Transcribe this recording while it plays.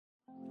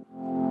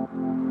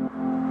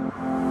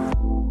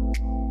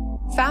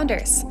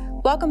Founders,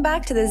 welcome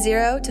back to the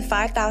 0 to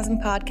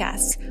 5,000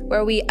 podcast,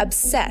 where we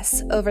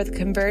obsess over the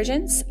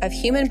convergence of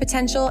human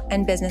potential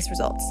and business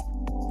results.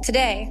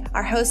 Today,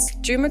 our hosts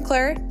Drew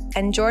McClure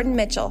and Jordan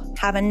Mitchell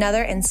have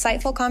another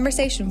insightful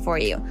conversation for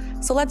you.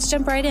 So let's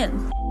jump right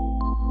in.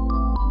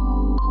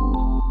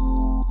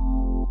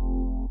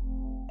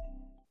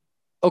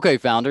 Okay,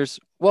 founders,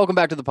 welcome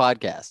back to the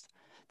podcast.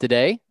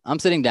 Today, I'm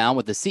sitting down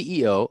with the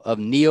CEO of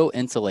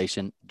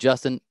NeoInsulation,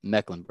 Justin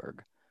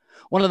Mecklenburg.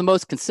 One of the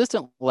most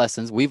consistent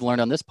lessons we've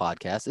learned on this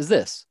podcast is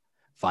this: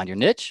 find your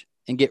niche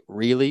and get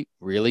really,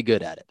 really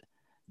good at it.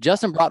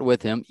 Justin brought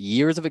with him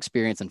years of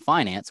experience in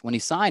finance when he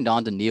signed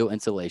on to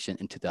NeoInsulation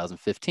in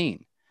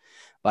 2015.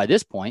 By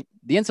this point,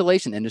 the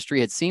insulation industry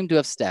had seemed to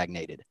have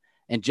stagnated,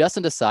 and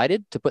Justin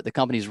decided to put the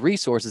company's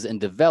resources in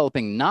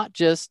developing not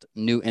just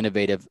new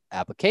innovative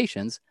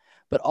applications,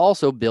 but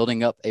also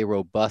building up a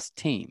robust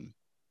team.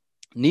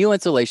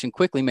 NeoInsulation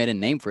quickly made a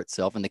name for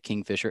itself in the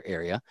Kingfisher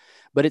area,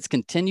 but its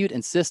continued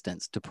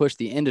insistence to push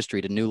the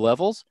industry to new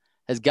levels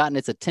has gotten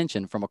its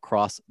attention from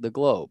across the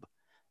globe.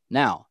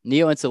 Now,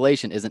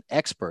 NeoInsulation is an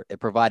expert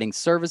at providing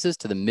services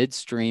to the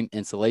midstream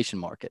insulation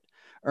market,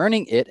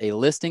 earning it a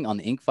listing on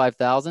the Inc.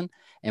 5000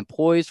 and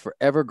poised for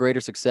ever greater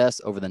success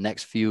over the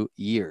next few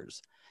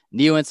years.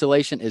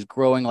 NeoInsulation is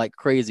growing like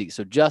crazy.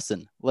 So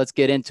Justin, let's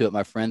get into it,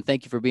 my friend.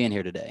 Thank you for being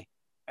here today.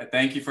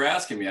 Thank you for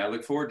asking me. I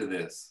look forward to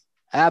this.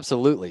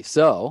 Absolutely.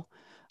 So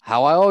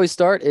how I always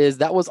start is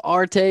that was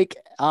our take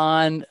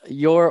on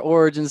your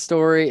origin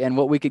story and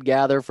what we could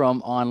gather from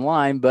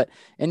online. But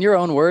in your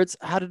own words,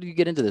 how did you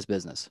get into this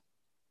business?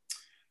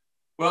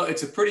 Well,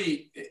 it's a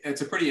pretty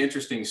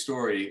interesting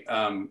story.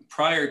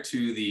 Prior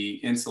to the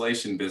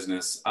insulation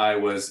business, I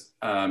was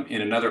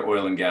in another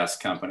oil and gas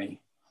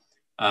company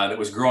that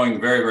was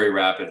growing very, very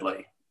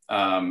rapidly.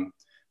 I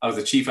was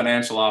the chief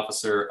financial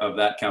officer of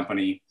that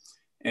company,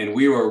 and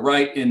we were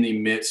right in the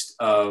midst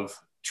of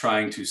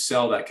trying to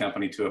sell that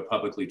company to a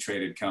publicly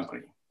traded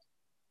company.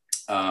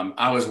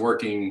 I was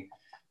working,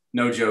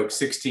 no joke,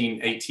 16,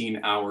 18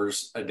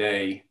 hours a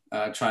day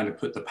trying to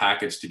put the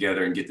package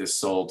together and get this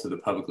sold to the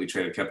publicly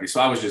traded company.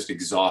 So I was just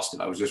exhausted.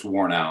 I was just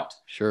worn out.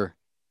 Sure.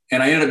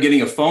 And I ended up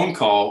getting a phone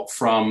call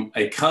from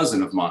a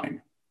cousin of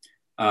mine.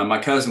 My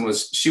cousin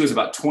she was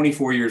about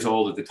 24 years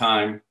old at the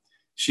time.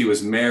 She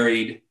was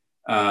married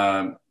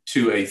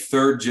to a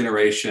third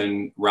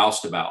generation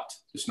roustabout,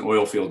 just an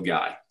oil field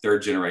guy,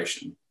 third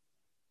generation.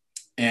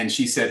 And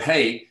she said,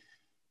 "Hey,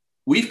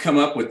 we've come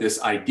up with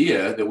this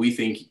idea that we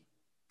think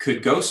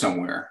could go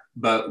somewhere,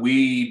 but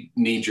we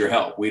need your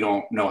help. We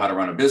don't know how to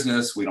run a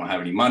business. We don't have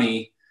any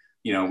money.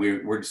 You know,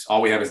 we're just,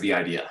 all we have is the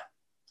idea."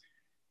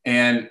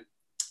 And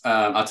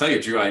I'll tell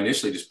you, Drew, I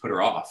initially just put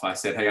her off. I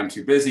said, "Hey, I'm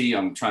too busy.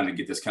 I'm trying to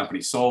get this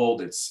company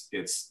sold. It's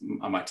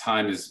my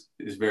time is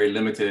very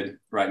limited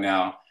right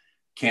now.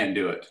 Can't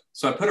do it."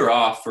 So I put her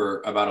off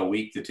for about a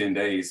week to 10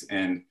 days.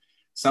 And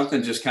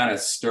something just kind of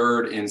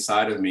stirred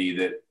inside of me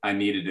that I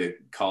needed to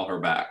call her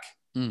back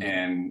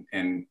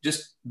and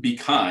just be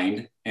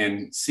kind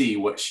and see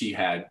what she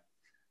had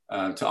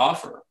to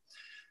offer.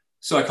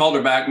 So I called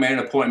her back, made an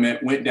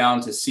appointment, went down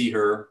to see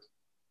her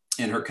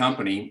in her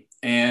company,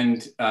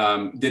 and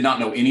did not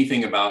know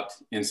anything about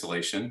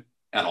insulation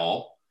at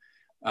all.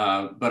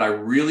 But I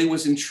really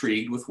was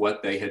intrigued with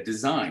what they had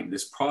designed,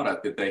 this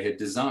product that they had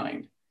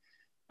designed.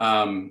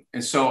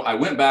 And so I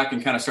went back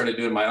and kind of started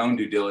doing my own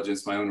due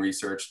diligence, my own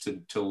research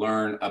to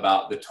learn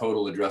about the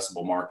total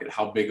addressable market.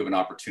 How big of an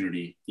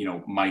opportunity,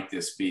 might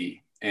this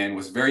be? And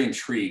was very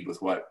intrigued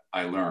with what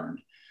I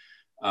learned.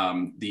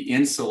 The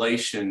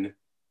insulation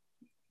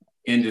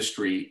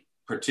industry,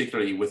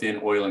 particularly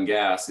within oil and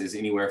gas, is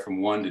anywhere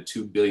from $1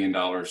 to $2 billion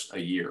a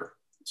year.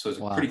 So it's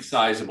a pretty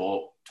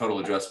sizable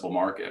total addressable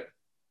market.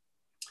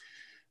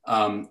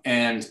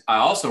 And I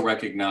also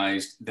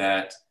recognized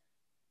that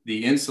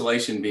the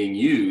insulation being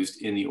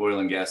used in the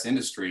oil and gas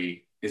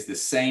industry is the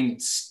same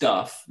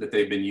stuff that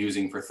they've been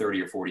using for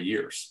 30 or 40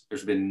 years.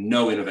 There's been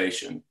no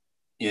innovation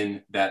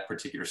in that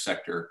particular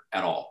sector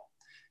at all.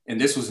 And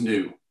this was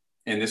new,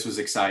 and this was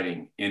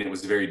exciting, and it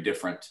was very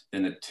different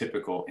than the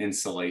typical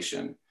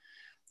insulation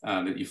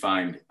that you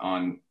find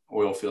on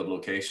oil field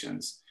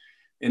locations.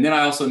 And then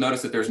I also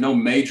noticed that there's no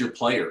major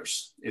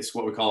players. It's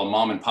what we call a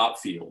mom and pop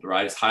field,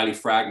 right? It's highly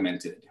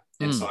fragmented.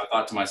 And so I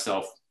thought to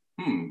myself,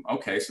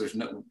 okay, so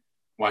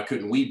why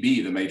couldn't we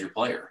be the major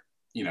player?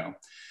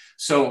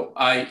 So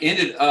I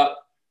ended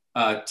up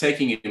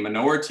taking a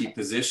minority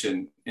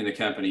position in the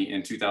company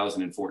in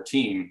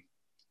 2014,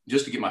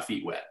 just to get my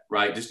feet wet,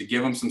 right? Just to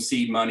give them some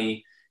seed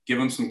money, give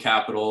them some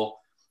capital.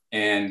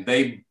 And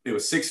it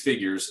was six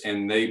figures,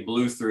 and they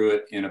blew through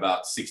it in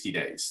about 60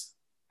 days.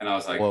 And I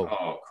was like, Whoa.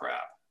 Oh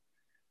crap.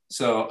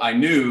 So I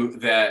knew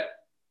that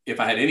if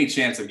I had any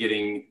chance of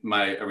getting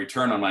a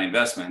return on my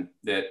investment,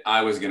 that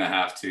I was going to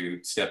have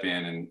to step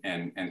in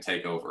and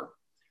take over.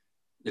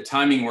 The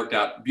timing worked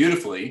out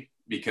beautifully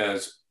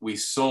because we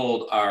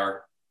sold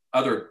our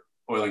other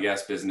oil and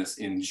gas business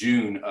in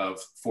June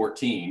of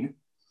 14.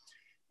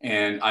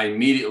 And I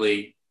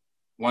immediately,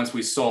 once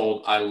we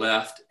sold, I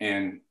left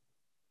and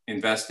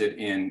invested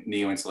in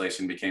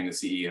NeoInsulation, became the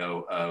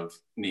CEO of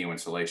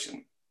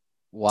NeoInsulation.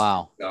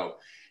 Wow. So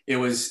it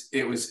was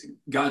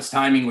God's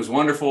timing was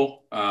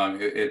wonderful.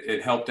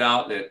 It helped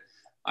out that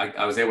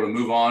I was able to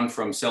move on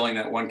from selling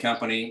that one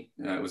company.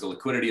 It was a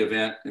liquidity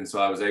event. And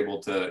so I was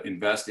able to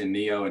invest in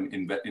Neo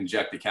and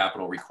inject the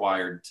capital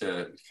required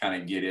to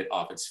kind of get it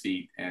off its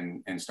feet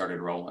and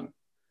started rolling.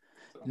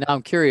 Now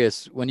I'm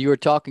curious, when you were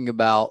talking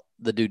about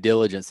the due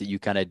diligence that you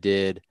kind of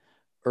did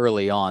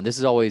early on,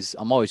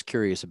 I'm always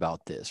curious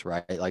about this,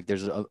 right? Like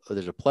there's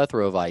a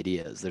plethora of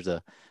ideas.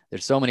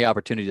 There's so many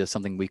opportunities of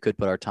something we could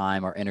put our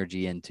time, our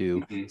energy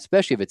into,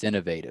 especially if it's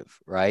innovative,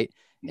 right?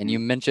 And you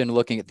mentioned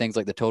looking at things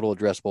like the total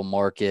addressable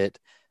market,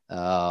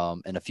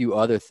 and a few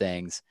other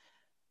things.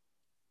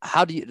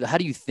 How do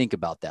you think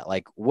about that?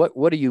 Like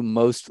what are you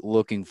most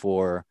looking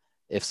for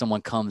if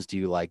someone comes to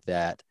you like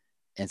that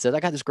and says, I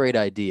got this great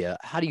idea?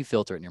 How do you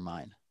filter it in your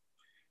mind?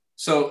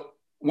 So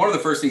one of the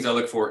first things I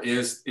look for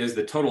is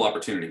the total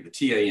opportunity, the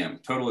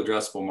TAM, total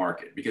addressable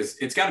market, because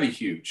it's got to be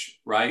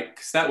huge, right?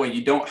 Because that way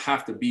you don't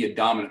have to be a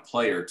dominant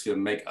player to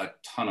make a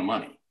ton of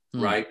money,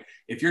 right?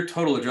 If your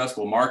total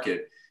addressable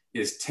market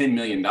is $10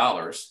 million,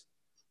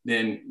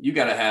 then you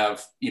got to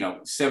have,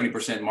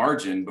 70%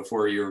 margin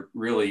before you're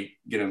really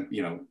going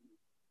to,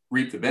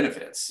 reap the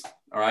benefits.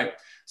 All right.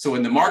 So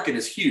when the market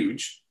is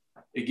huge,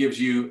 it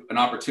gives you an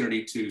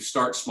opportunity to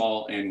start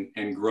small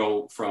and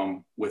grow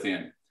from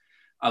within.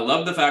 I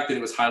love the fact that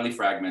it was highly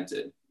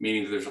fragmented,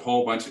 meaning that there's a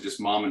whole bunch of just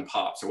mom and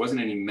pops. There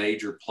wasn't any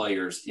major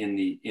players in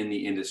the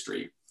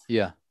industry.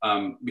 Yeah.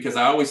 Because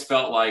I always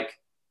felt like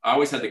I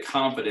always had the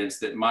confidence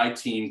that my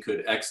team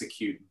could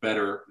execute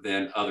better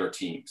than other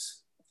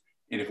teams.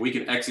 And if we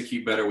can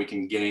execute better, we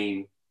can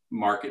gain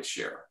market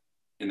share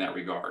in that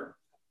regard.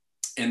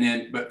 And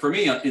then, but for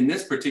me, in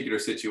this particular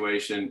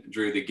situation,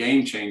 Drew, the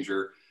game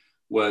changer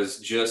was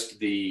just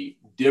the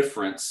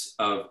difference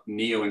of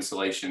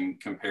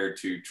NeoInsulation compared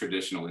to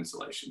traditional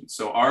insulation.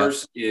 So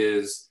ours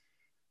is,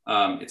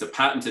 it's a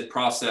patented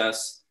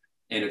process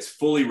and it's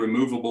fully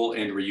removable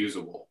and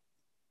reusable.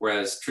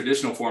 Whereas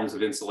traditional forms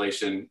of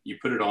insulation, you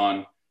put it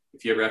on,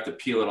 if you ever have to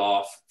peel it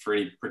off for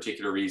any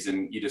particular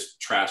reason, you just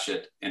trash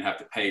it and have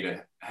to pay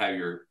to have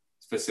your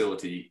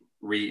facility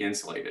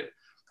re-insulated.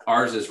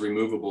 Ours is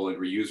removable and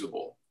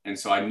reusable. And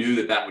so I knew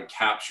that that would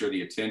capture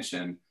the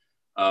attention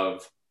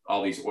of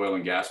all these oil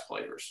and gas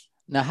players.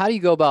 Now, how do you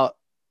go about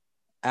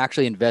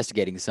actually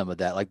investigating some of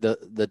that? Like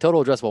the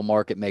total addressable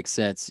market makes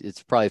sense.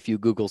 It's probably a few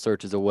Google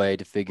searches away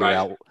to figure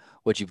out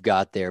what you've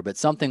got there. But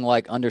something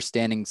like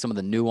understanding some of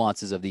the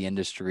nuances of the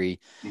industry,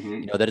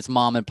 that it's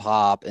mom and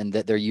pop and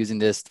that they're using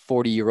this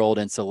 40-year-old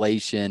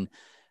insulation.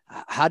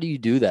 How do you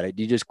do that?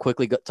 Do you just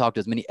quickly talk to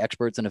as many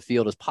experts in the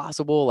field as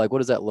possible? Like, what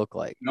does that look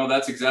like? No,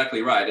 that's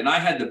exactly right. And I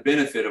had the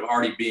benefit of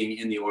already being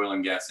in the oil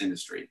and gas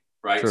industry,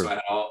 right? Sure. So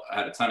I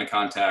had a ton of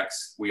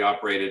contacts. We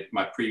operated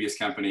my previous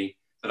company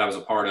that I was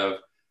a part of.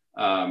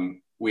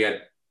 We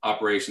had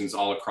operations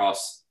all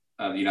across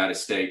the United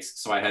States.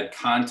 So I had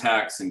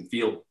contacts and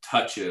field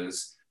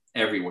touches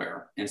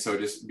everywhere. And so it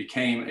just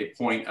became a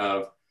point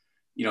of,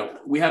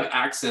 we have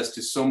access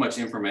to so much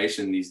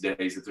information these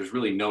days that there's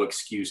really no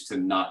excuse to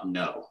not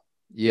know.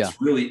 Yeah.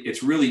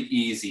 It's really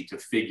easy to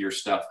figure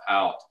stuff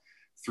out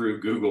through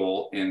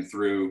Google and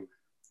through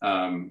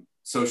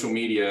social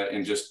media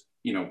and just,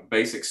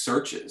 basic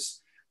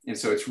searches. And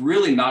so it's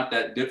really not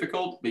that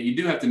difficult, but you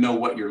do have to know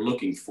what you're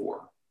looking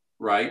for,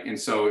 right? And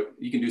so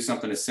you can do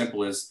something as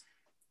simple as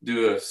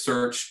do a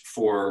search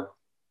for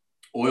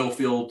oil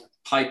field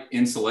pipe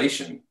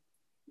insulation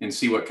and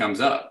see what comes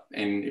up.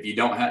 And if you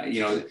don't have,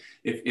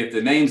 if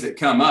the names that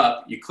come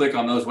up, you click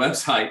on those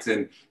websites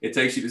and it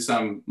takes you to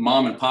some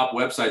mom and pop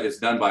website that's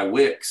done by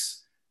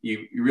Wix,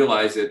 you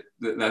realize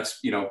that's,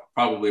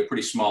 probably a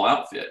pretty small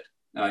outfit.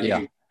 You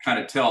can kind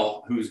of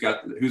tell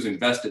who's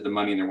invested the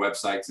money in their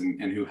websites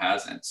and who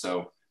hasn't.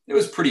 So it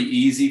was pretty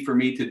easy for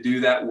me to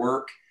do that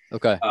work.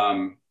 Okay.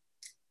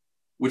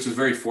 Which was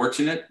very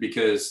fortunate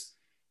because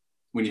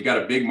when you've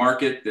got a big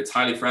market that's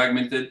highly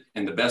fragmented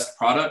and the best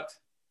product,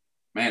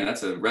 man,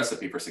 that's a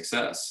recipe for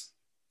success.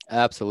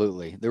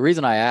 Absolutely. The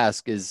reason I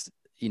ask is,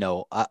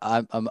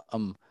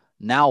 I'm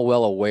now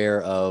well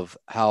aware of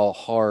how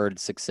hard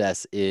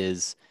success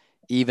is,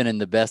 even in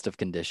the best of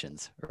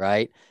conditions,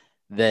 right?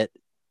 That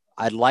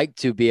I'd like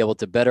to be able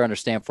to better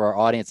understand for our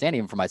audience and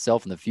even for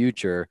myself in the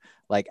future,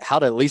 like how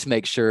to at least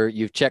make sure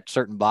you've checked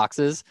certain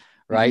boxes,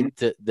 right?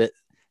 That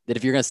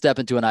if you're going to step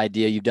into an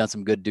idea, you've done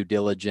some good due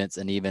diligence,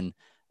 and even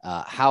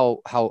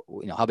how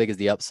big is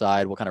the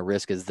upside? What kind of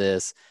risk is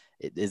this?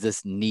 Is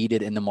this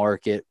needed in the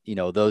market?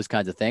 Those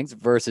kinds of things,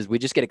 versus we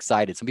just get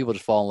excited. Some people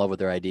just fall in love with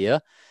their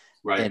idea,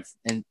 right?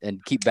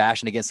 And keep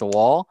bashing against the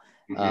wall,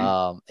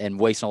 and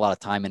wasting a lot of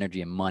time,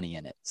 energy, and money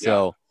in it.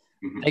 So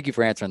thank you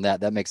for answering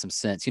that. That makes some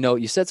sense.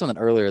 You said something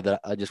earlier that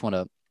I just want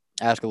to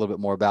ask a little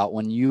bit more about.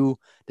 When you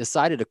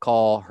decided to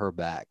call her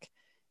back,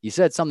 you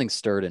said something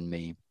stirred in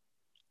me,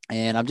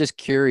 and I'm just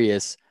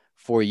curious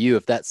for you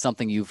if that's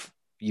something you've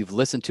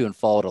listened to and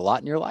followed a lot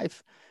in your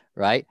life,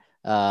 right?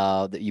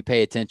 That you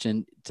pay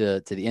attention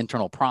to the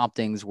internal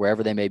promptings,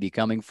 wherever they may be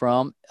coming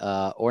from,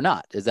 or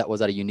not? Was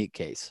that a unique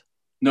case?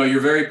 No,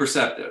 you're very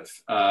perceptive.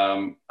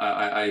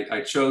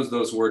 I chose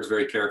those words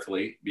very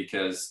carefully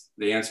because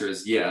the answer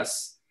is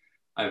yes.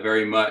 I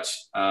very much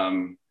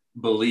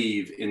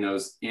believe in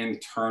those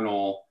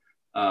internal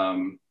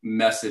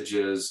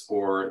messages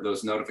or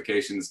those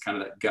notifications, kind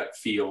of that gut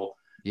feel.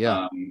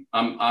 Yeah.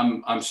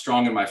 I'm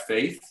strong in my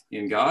faith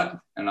in God,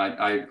 and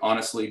I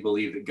honestly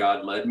believe that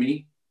God led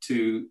me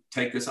to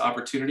take this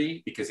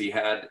opportunity because he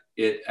had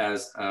it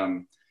as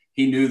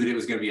he knew that it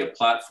was going to be a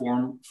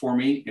platform for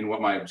me in what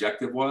my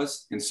objective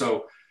was. And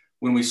so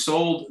when we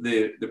sold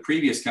the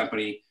previous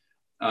company,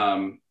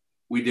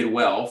 we did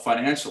well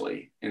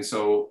financially. And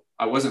so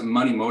I wasn't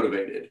money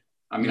motivated.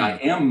 I mean, I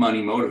am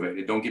money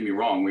motivated. Don't get me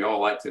wrong. We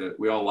all like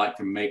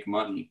to make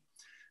money,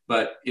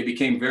 but it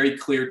became very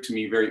clear to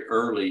me very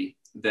early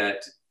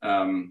that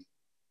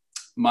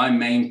my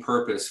main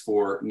purpose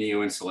for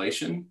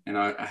NeoInsulation, and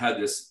I had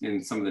this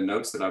in some of the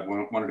notes that I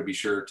wanted to be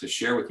sure to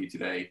share with you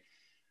today.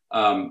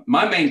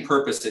 My main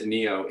purpose at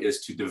Neo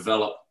is to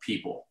develop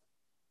people,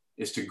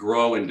 is to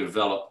grow and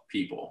develop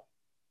people.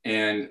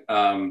 And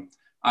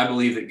I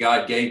believe that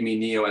God gave me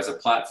Neo as a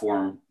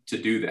platform to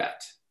do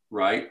that,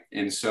 right?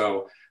 And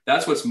so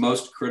that's what's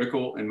most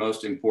critical and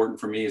most important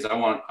for me is I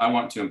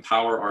want to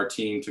empower our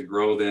team to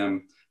grow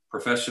them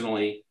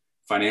professionally,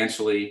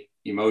 financially,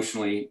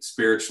 emotionally,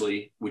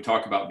 spiritually. We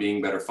talk about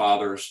being better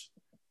fathers,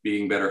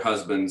 being better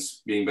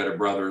husbands, being better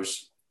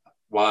brothers,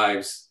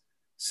 wives,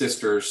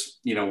 sisters.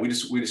 You know, we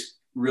just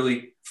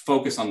really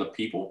focus on the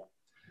people.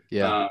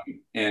 Yeah.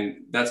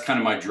 And that's kind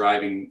of my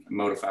driving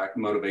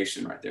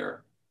motivation right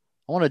there.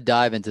 I want to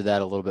dive into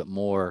that a little bit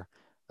more.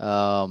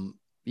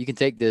 You can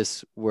take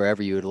this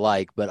wherever you would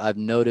like, but I've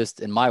noticed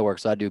in my work,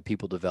 so I do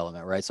people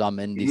development, right? So I'm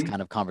in these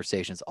kind of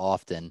conversations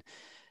often,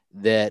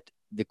 that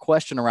the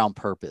question around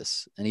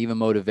purpose and even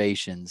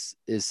motivations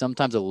is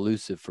sometimes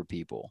elusive for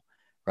people,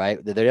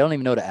 right? That they don't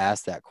even know to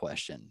ask that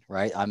question,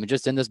 right? I'm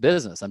just in this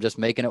business. I'm just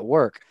making it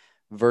work,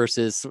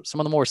 versus some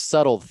of the more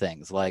subtle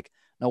things like,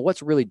 now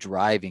what's really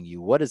driving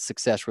you? What does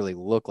success really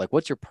look like?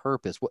 What's your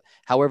purpose?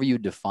 However you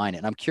define it.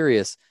 And I'm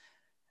curious,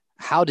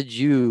 how did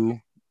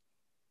you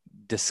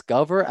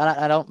discover?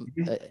 I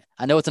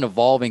know it's an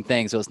evolving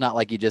thing, so it's not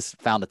like you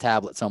just found a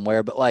tablet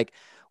somewhere, but like,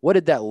 what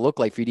did that look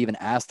like for you to even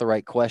ask the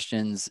right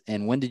questions?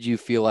 And when did you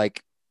feel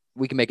like,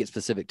 we can make it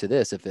specific to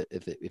this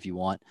if you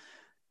want,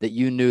 that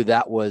you knew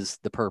that was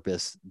the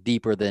purpose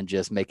deeper than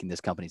just making this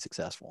company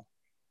successful?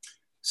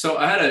 So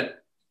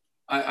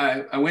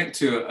I went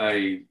to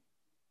a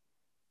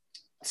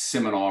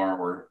seminar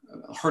or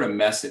heard a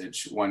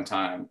message one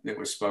time that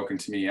was spoken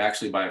to me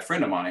actually by a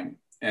friend of mine.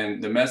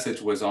 And the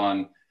message was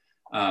on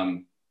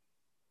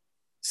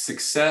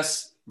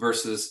success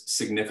versus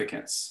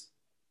significance.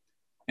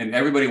 And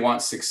everybody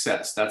wants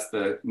success. That's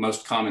the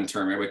most common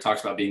term. Everybody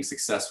talks about being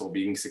successful,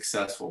 being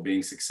successful,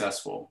 being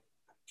successful.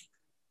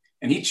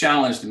 And he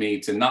challenged me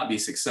to not be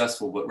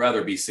successful, but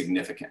rather be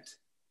significant.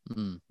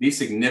 Be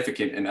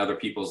significant in other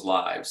people's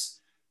lives.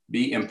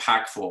 Be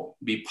impactful,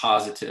 be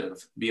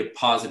positive, be a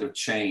positive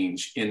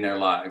change in their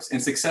lives.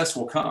 And success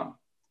will come.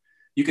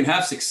 You can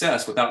have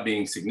success without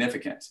being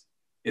significant.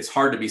 It's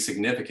hard to be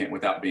significant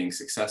without being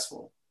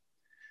successful.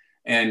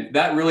 And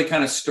that really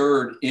kind of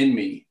stirred in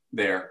me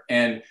there.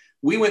 And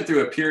we went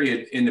through a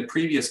period in the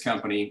previous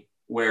company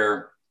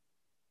where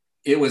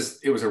it was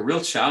a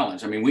real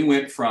challenge. I mean, we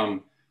went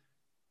from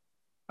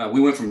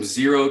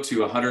 0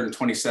 to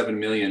 127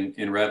 million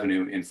in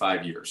revenue in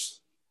 5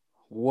 years.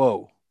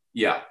 Whoa.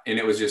 Yeah. And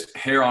it was just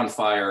hair on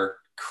fire,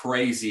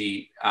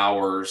 crazy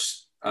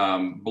hours,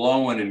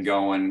 blowing and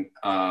going,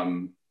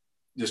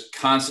 just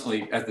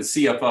constantly. As the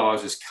CFO, I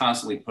was just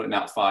constantly putting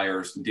out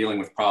fires and dealing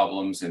with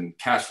problems and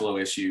cash flow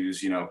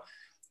issues,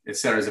 et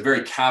cetera. It's a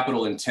very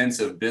capital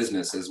intensive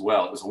business as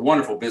well. It was a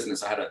wonderful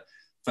business. I had a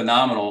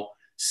phenomenal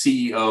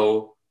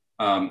CEO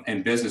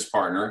and business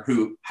partner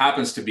who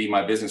happens to be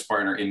my business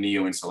partner in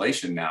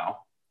NeoInsulation now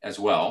as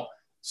well.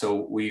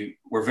 So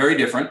we're very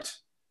different.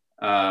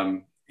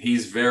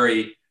 He's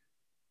very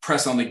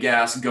press on the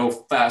gas, go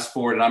fast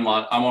forward. And I'm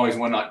always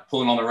one not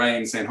pulling on the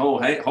reins saying, oh,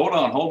 hey, hold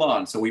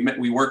on. So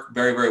we work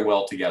very, very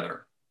well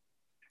together.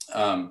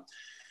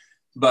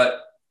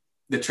 But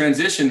the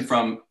transition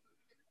from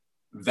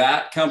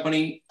that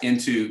company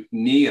into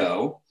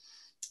Neo,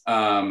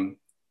 and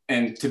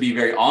to be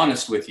very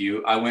honest with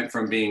you, I went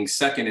from being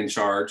second in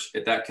charge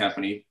at that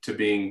company to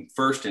being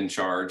first in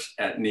charge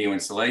at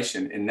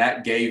NeoInsulation. And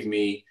that gave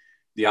me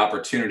the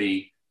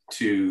opportunity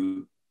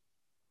to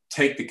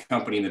take the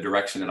company in the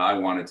direction that I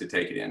wanted to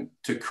take it in,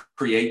 to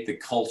create the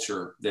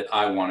culture that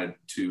I wanted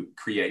to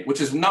create, which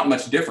is not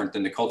much different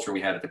than the culture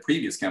we had at the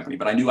previous company,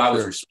 but I knew I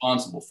was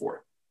responsible for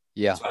it.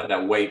 Yeah. So I had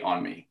that weight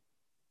on me.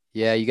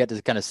 Yeah. You got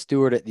to kind of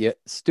steward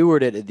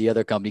it at the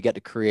other company. You got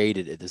to create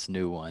it at this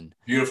new one.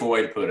 Beautiful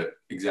way to put it.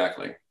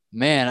 Exactly.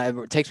 Man,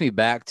 it takes me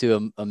back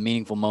to a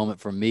meaningful moment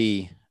for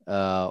me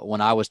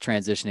when I was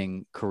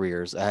transitioning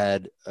careers. I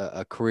had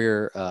a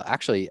career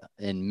actually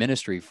in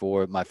ministry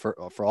for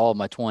all of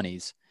my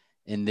 20s.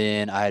 And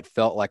then I had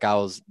felt like I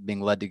was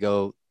being led to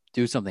go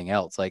do something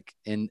else, like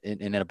in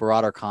a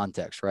broader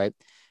context, right?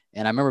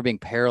 And I remember being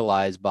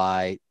paralyzed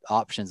by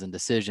options and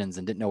decisions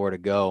and didn't know where to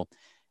go.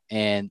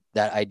 And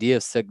that idea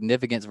of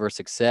significance versus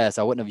success,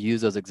 I wouldn't have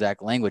used those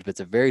exact language, but it's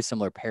a very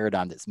similar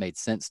paradigm that's made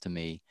sense to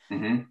me.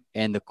 Mm-hmm.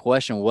 And the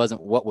question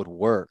wasn't what would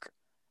work.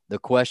 The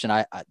question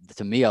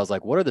to me, I was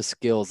like, what are the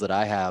skills that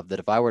I have that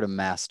if I were to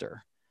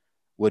master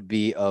would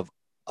be of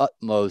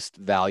utmost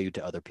value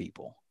to other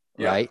people,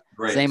 Yeah. right?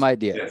 Great. Same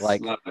idea. Yes.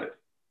 Like Love it.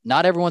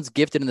 not everyone's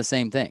gifted in the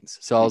same things.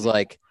 So I was Mm-hmm.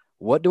 like,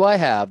 what do I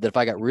have that if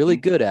I got really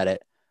good at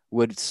it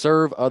would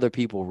serve other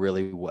people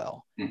really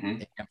well? Mm-hmm.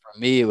 And for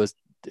me, it was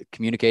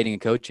communicating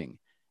and coaching.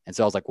 And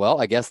so I was like,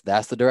 well, I guess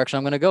that's the direction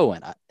I'm going to go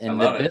in. I And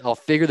love it. I'll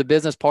figure the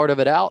business part of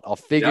it out. I'll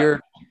figure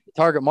the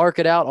target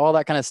market out, all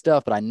that kind of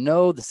stuff. But I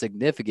know the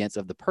significance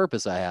of the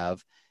purpose I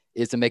have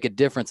is to make a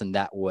difference in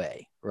that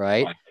way.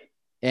 Right.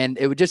 And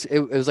it would just,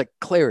 it was like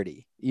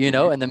clarity,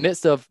 in the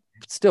midst of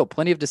still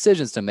plenty of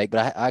decisions to make,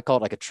 but I call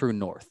it like a true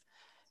north.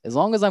 As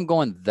long as I'm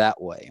going that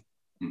way,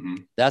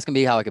 that's going to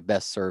be how I could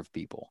best serve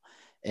people.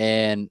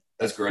 And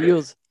that's great.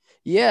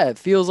 It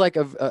feels like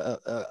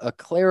a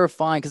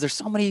clarifying, because there's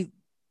so many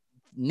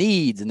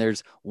needs and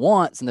there's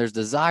wants and there's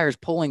desires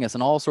pulling us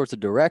in all sorts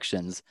of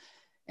directions.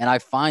 And I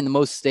find the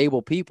most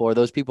stable people are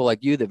those people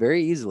like you that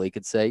very easily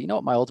could say, you know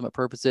what my ultimate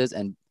purpose is,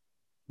 and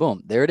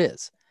boom, there it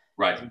is.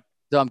 Right.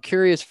 So I'm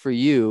curious for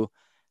you,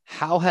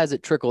 how has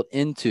it trickled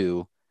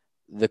into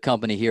the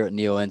company here at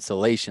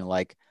NeoInsulation?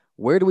 Like,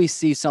 where do we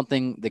see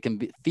something that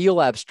can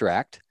feel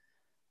abstract,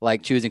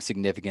 like choosing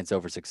significance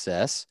over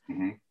success?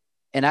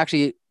 And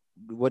actually,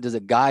 what does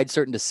it guide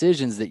certain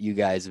decisions that you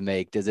guys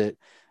make? Does it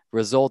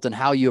result in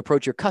how you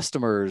approach your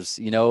customers,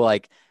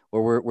 like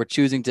where we're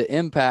choosing to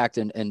impact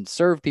and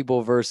serve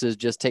people versus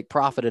just take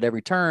profit at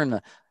every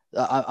turn?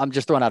 I'm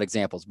just throwing out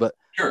examples, but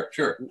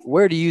sure.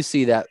 Where do you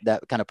see that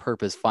kind of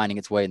purpose finding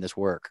its way in this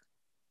work?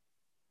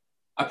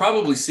 I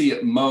probably see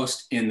it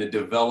most in the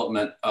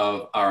development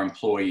of our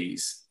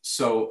employees.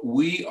 So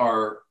we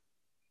are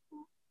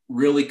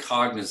really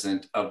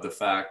cognizant of the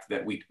fact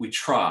that we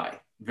try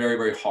very,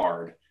 very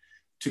hard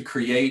to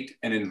create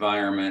an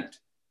environment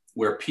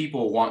where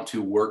people want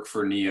to work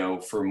for Neo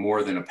for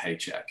more than a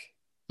paycheck,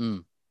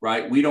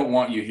 right? We don't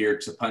want you here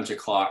to punch a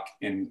clock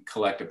and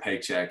collect a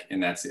paycheck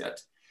and that's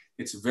it.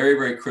 It's very,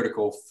 very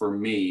critical for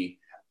me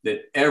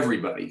that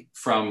everybody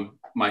from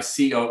my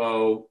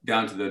COO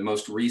down to the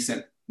most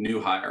recent new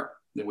hire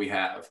that we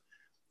have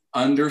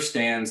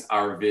understands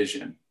our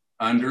vision,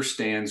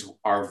 understands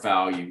our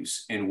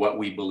values and what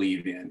we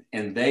believe in.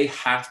 And they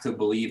have to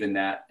believe in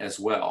that as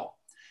well.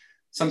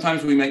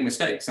 Sometimes we make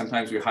mistakes.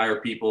 Sometimes we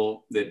hire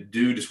people that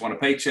do just want a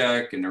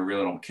paycheck and they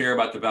really don't care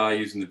about the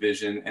values and the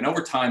vision. And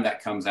over time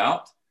that comes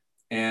out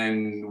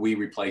and we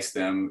replace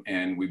them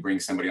and we bring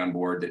somebody on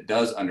board that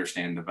does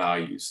understand the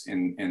values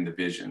and the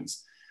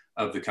visions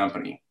of the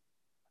company.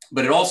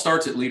 But it all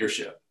starts at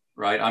leadership,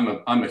 right?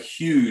 I'm a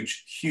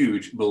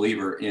huge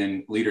believer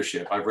in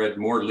leadership. I've read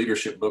more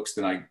leadership books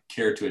than I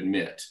care to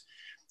admit.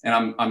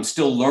 And I'm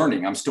still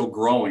learning. I'm still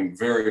growing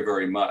very,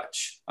 very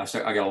much. I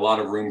got a lot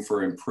of room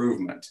for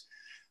improvement.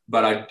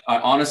 But I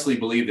honestly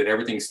believe that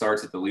everything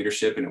starts at the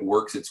leadership and it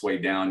works its way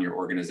down your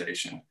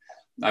organization.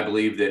 I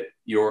believe that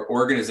your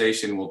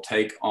organization will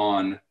take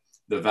on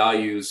the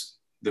values,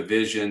 the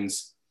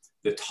visions,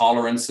 the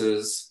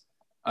tolerances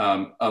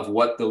of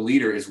what the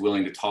leader is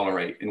willing to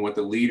tolerate and what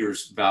the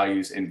leader's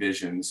values and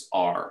visions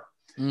are.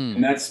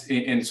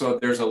 And so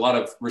there's a lot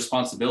of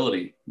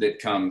responsibility that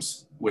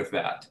comes with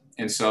that.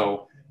 And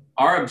so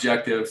our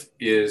objective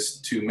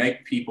is to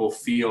make people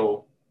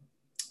feel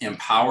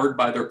empowered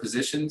by their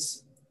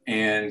positions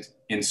and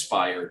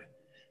inspired.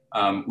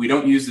 We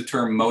don't use the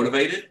term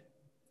motivated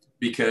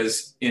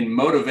because in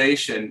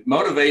motivation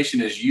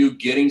is you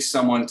getting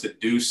someone to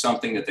do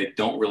something that they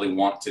don't really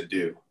want to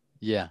do.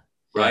 Yeah.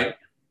 Right.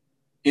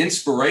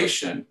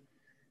 Inspiration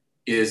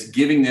is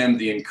giving them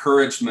the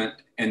encouragement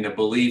and the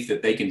belief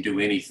that they can do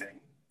anything,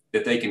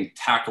 that they can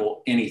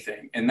tackle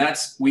anything. And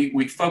that's,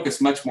 we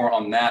focus much more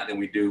on that than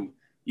we do,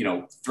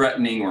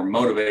 threatening or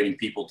motivating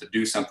people to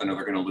do something or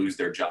they're going to lose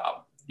their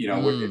job.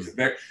 It's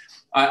very,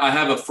 I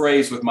have a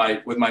phrase with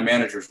my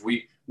managers.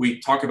 We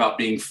talk about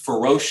being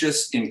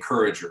ferocious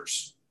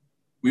encouragers.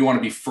 We want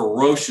to be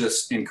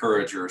ferocious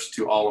encouragers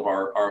to all of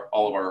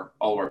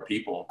our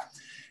people,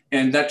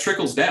 and that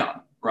trickles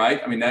down,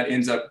 right? I mean, that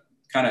ends up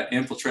kind of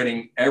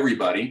infiltrating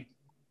everybody.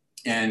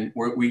 And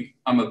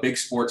I'm a big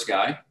sports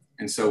guy,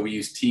 and so we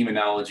use team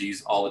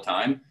analogies all the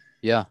time.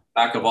 Yeah.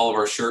 Back of all of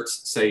our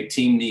shirts say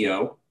Team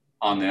Neo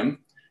on them,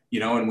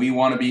 and we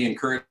want to be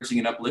encouraging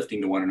and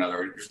uplifting to one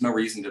another. There's no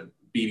reason to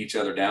beat each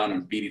other down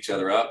and beat each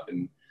other up.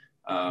 And,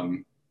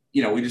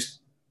 we just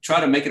try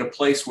to make it a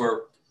place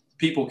where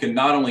people can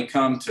not only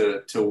come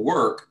to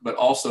work, but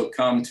also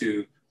come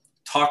to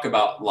talk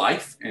about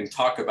life and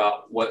talk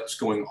about what's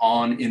going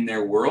on in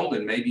their world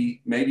and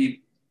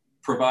maybe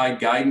provide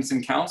guidance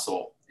and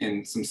counsel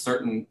in some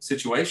certain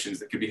situations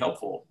that could be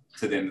helpful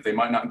to them that they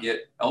might not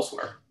get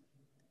elsewhere.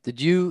 Did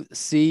you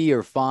see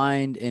or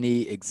find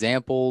any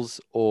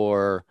examples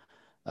or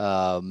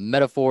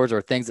metaphors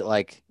or things that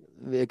like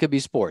it could be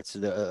sports,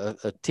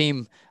 a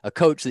team, a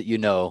coach that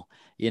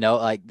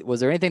like, was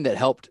there anything that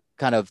helped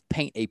kind of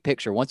paint a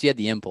picture once you had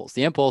the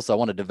impulse, I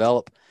want to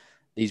develop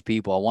these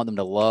people. I want them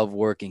to love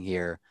working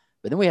here,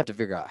 but then we have to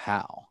figure out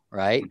how,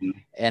 right? Mhm.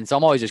 And so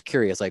I'm always just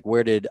curious, like,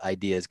 where did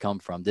ideas come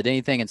from? Did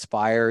anything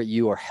inspire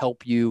you or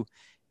help you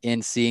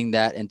in seeing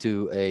that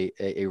into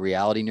a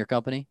reality in your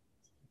company?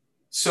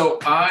 So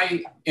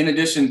in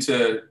addition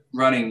to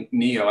running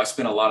Neo, I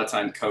spent a lot of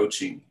time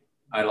coaching.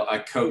 I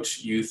coach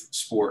youth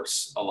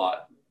sports a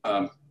lot,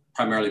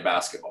 primarily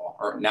basketball,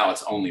 or now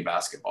it's only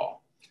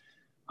basketball.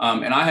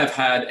 And I have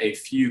had a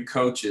few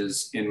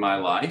coaches in my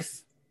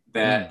life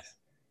that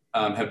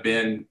have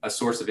been a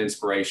source of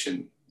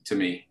inspiration to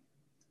me.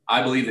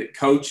 I believe that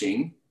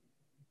coaching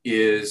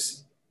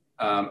is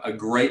a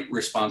great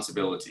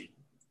responsibility,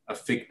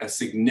 a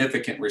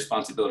significant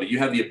responsibility. You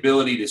have the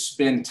ability to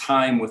spend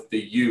time with the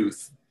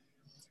youth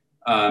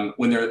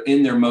when they're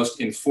in their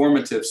most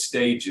informative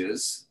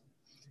stages,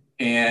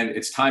 and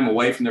it's time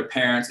away from their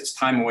parents, it's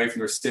time away from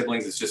their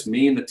siblings, it's just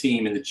me and the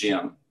team in the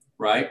gym,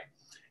 right?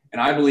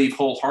 And I believe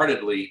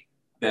wholeheartedly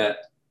that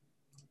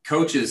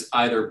coaches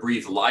either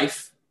breathe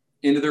life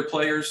into their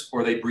players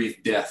or they breathe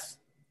death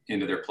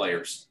into their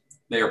players.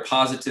 They are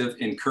positive,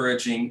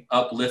 encouraging,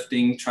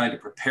 uplifting, trying to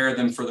prepare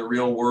them for the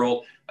real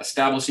world,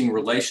 establishing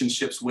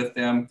relationships with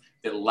them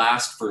that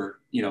last for,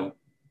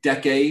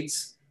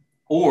 decades.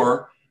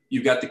 Or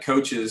you've got the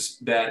coaches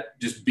that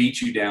just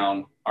beat you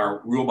down,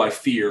 are ruled by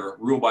fear,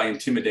 ruled by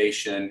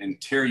intimidation,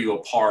 and tear you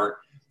apart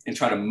and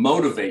try to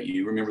motivate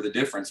you. Remember the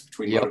difference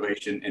between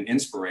motivation and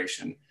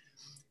inspiration.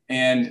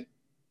 And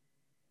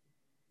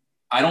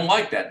I don't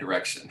like that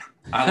direction.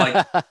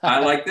 I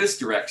like this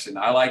direction.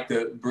 I like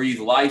to breathe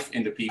life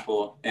into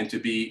people and to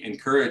be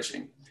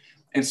encouraging.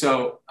 And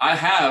so I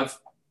have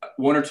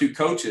one or two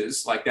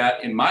coaches like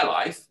that in my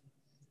life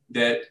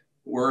that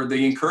were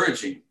the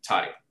encouraging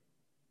type.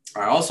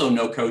 I also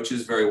know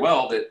coaches very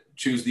well that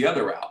choose the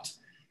other route.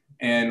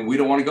 And we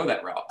don't want to go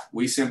that route.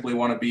 We simply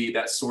want to be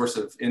that source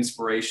of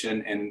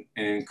inspiration and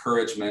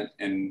encouragement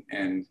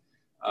and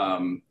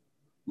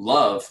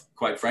love,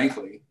 quite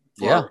frankly,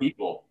 for our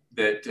people,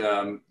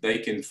 that they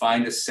can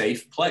find a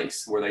safe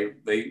place where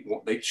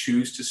they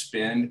choose to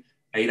spend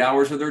 8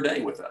 hours of their day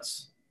with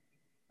us.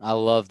 I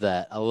love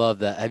that. I love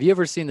that. Have you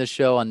ever seen the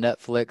show on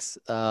Netflix,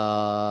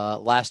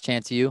 Last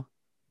Chance U?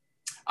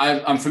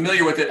 I'm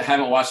familiar with it.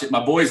 Haven't watched it.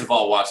 My boys have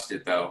all watched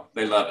it, though.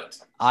 They love it.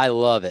 I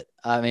love it.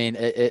 I mean,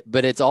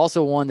 but it's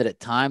also one that at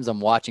times I'm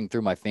watching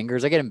through my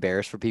fingers. I get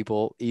embarrassed for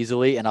people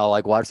easily, and I'll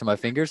like watch through my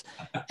fingers.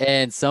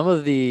 And some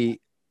of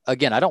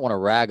again, I don't want to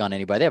rag on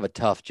anybody. They have a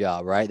tough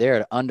job, right? They're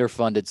at an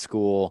underfunded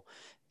school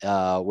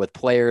with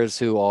players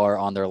who are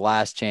on their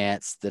last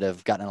chance that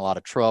have gotten in a lot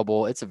of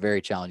trouble. It's a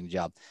very challenging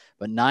job.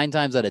 But 9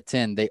 times out of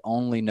 10, they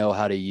only know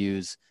how to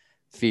use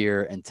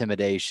fear,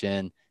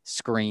 intimidation,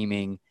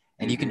 screaming.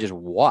 And you can just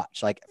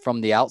watch, like,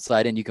 from the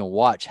outside, and you can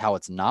watch how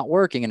it's not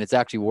working and it's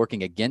actually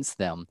working against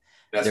them.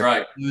 They're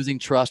right. Losing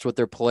trust with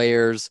their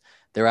players.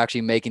 They're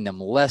actually making them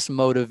less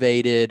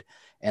motivated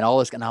and all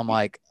this. And I'm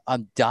like,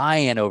 I'm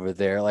dying over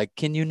there. Like,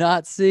 can you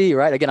not see?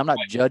 Right. Again, I'm not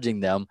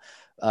judging them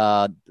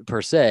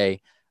per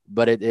se,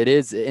 but it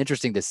is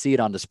interesting to see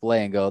it on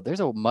display and go, there's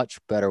a much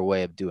better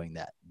way of doing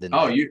that than that.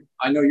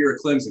 I know you're a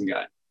Clemson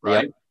guy,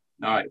 right? Yep.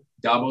 All right.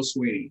 Dabo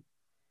Sweeney,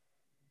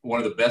 one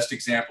of the best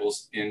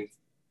examples in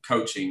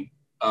coaching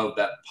of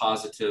that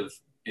positive,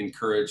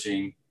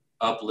 encouraging,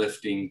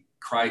 uplifting,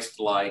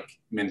 Christ-like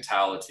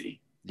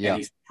mentality. Yeah. And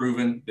he's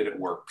proven that it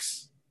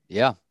works.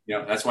 Yeah.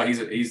 That's why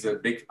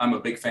I'm a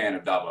big fan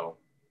of Dabo.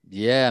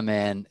 Yeah,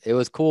 man. It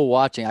was cool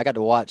watching. I got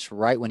to watch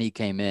right when he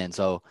came in.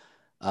 So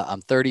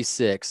I'm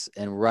 36,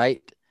 and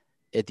right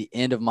at the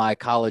end of my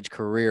college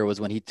career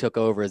was when he took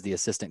over as the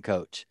assistant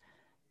coach.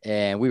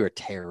 And we were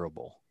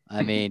terrible.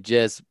 I mean,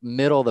 just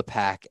middle of the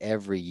pack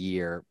every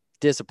year.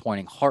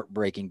 Disappointing,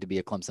 heartbreaking to be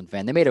a Clemson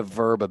fan. They made a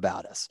verb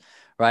about us,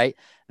 right?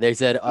 They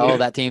said, "Oh,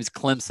 that team's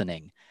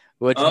Clemsoning,"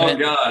 which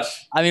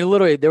gosh. I mean,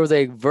 literally, there was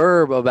a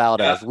verb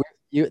about us.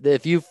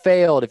 If you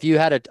failed, if you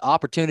had an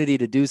opportunity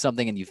to do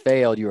something and you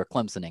failed, you were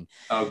Clemsoning.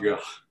 Oh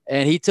gosh.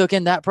 And he took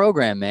in that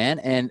program, man.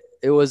 And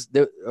it was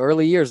the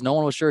early years. No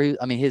one was sure.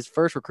 His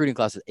first recruiting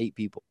class was 8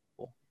 people.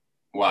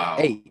 Wow.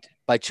 8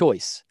 by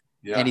choice.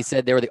 Yeah. And he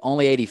said they were the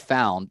only 8 he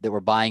found that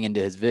were buying into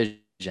his vision,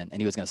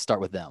 and he was going to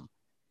start with them.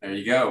 There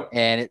you go.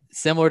 And it's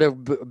similar to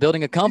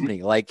building a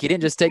company. Like, he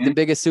didn't just take the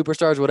biggest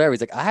superstars, whatever.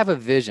 He's like, I have a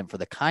vision for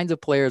the kinds of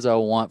players I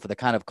want, for the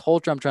kind of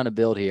culture I'm trying to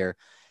build here.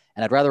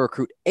 And I'd rather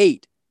recruit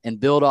 8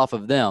 and build off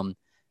of them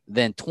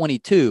than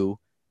 22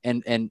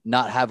 and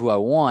not have who I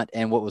want.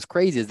 And what was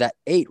crazy is that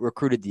 8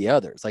 recruited the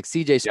others. Like,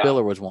 CJ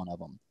Spiller was one of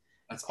them.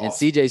 That's awesome. And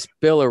CJ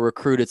Spiller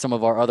recruited some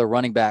of our other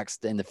running backs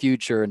in the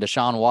future, and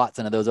Deshaun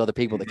Watson and those other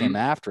people that came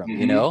after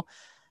him,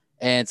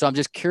 And so I'm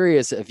just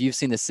curious if you've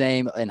seen the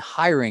same in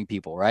hiring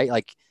people, right?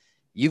 Like,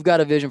 you've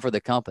got a vision for the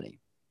company,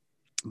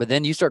 but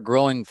then you start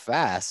growing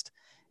fast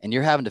and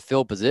you're having to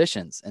fill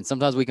positions. And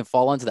sometimes we can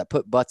fall into that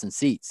put butts in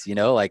seats,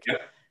 like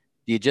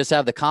you just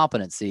have the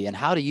competency. And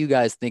how do you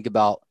guys think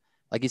about,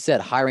 like you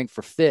said, hiring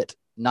for fit,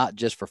 not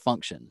just for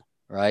function?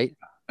 right?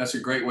 That's a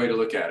great way to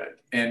look at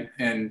it.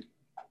 And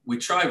we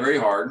try very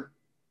hard.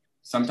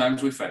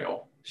 Sometimes we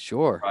fail.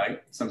 Sure.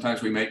 Right.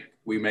 Sometimes we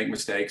make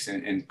mistakes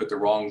and put the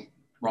wrong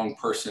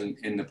person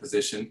in the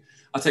position.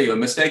 I'll tell you a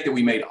mistake that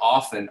we made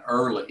often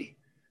early,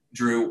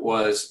 Drew,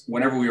 was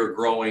whenever we were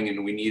growing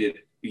and we needed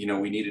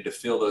to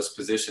fill those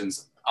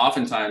positions.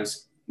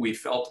 Oftentimes we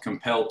felt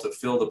compelled to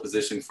fill the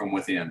position from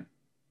within.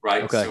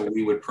 Right. Okay. So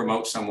we would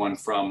promote someone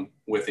from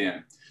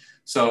within.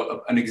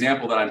 So an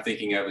example that I'm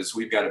thinking of is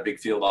we've got a big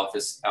field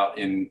office out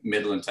in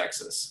Midland,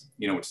 Texas,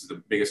 which is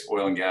the biggest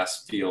oil and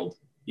gas field,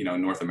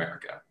 in North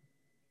America.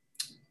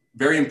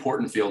 Very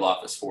important field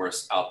office for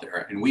us out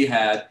there. And we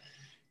had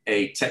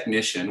a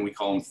technician, we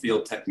call him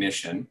field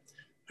technician,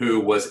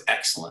 who was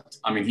excellent.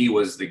 I mean, he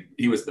was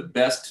the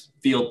best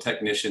field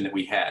technician that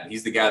we had.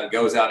 He's the guy that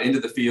goes out into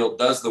the field,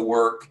 does the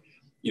work.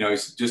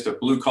 He's just a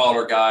blue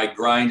collar guy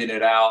grinding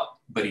it out,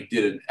 but he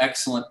did an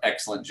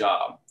excellent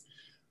job.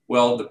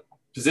 Well, the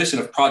position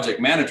of project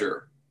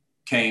manager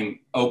came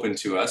open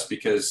to us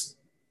because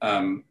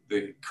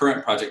the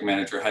current project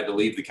manager had to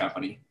leave the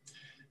company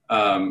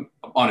on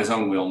his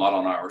own will, not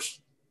on ours.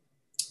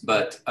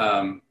 But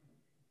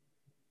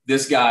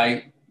this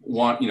guy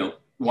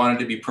wanted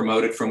to be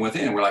promoted from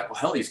within. We're like, well,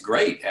 hell, he's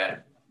great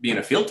at being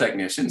a field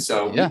technician.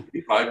 So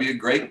he'd probably be a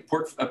great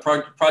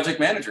project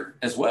manager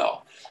as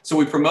well. So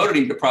we promoted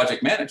him to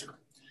project manager,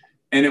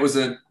 and it was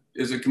a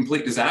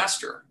complete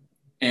disaster.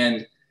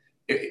 And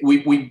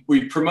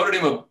we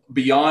promoted him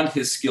beyond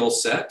his skill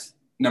set,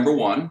 number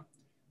one.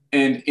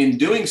 And in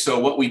doing so,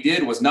 what we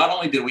did was not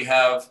only did we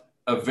have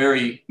a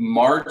very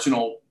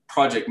marginal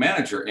project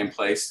manager in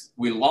place,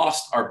 we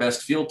lost our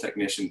best field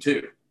technician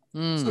too.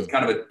 So it's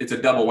kind of it's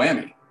a double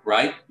whammy,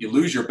 right? You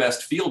lose your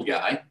best field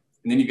guy,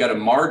 and then you got a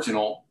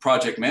marginal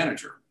project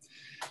manager.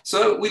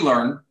 So we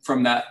learn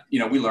from that,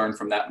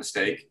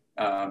 mistake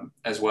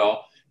as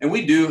well. And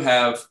we do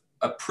have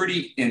a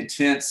pretty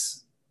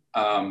intense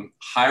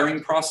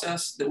hiring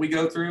process that we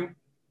go through.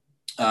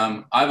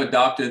 I've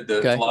adopted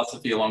the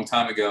philosophy a long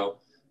time ago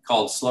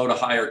called slow to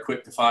hire,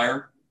 quick to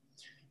fire.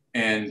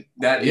 And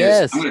that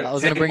is, I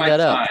was going to bring that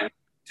up.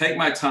 Take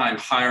my time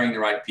hiring the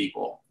right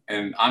people.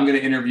 And I'm going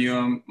to interview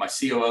them. My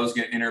COO is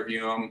going to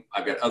interview them.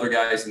 I've got other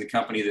guys in the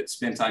company that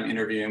spend time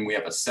interviewing. We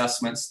have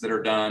assessments that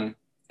are done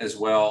as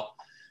well,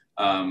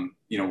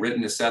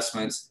 written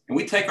assessments. And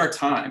we take our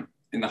time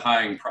in the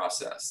hiring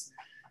process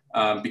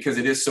because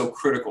it is so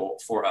critical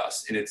for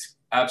us. And it's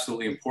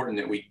absolutely important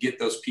that we get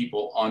those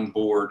people on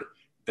board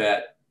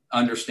that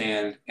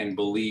understand and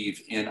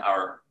believe in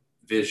our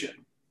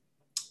vision.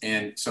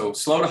 And so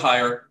slow to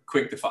hire,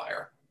 quick to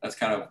fire. That's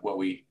kind of what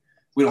we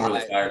don't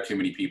really fire too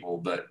many people,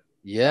 but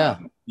we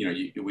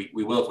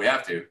will if we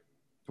have to.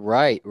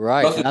 Right.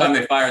 Most of the time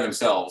they fire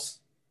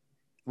themselves.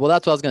 Well,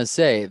 that's what I was going to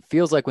say. It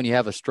feels like when you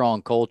have a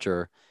strong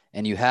culture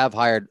and you have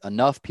hired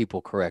enough people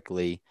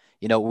correctly,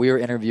 we were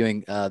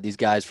interviewing these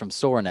guys from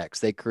Sorinex.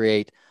 They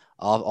create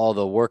all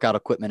the workout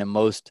equipment in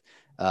most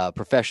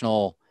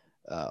professional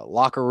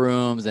locker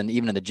rooms, and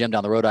even in the gym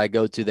down the road I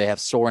go to, they have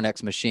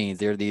Sorinex machines.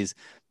 They're these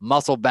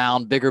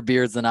muscle-bound, bigger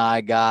beards than I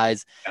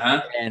guys.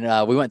 Uh-huh.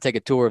 And we went and take a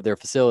tour of their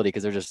facility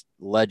because they're just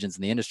legends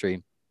in the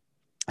industry.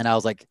 And I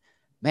was like,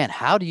 man,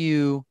 how do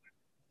you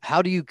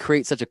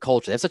create such a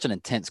culture? They have such an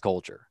intense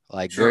culture,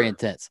 like very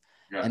intense.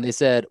 Yeah. And they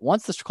said,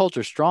 once this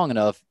culture is strong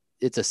enough,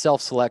 it's a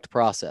self-select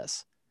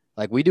process.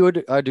 Like we do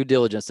our due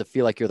diligence to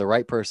feel like you're the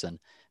right person.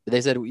 But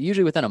they said,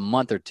 usually within a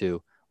month or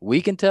two,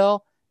 we can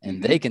tell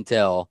and they can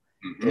tell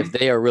if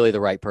they are really the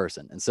right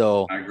person. And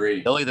so I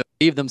agree. They'll either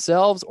leave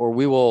themselves or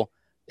we will,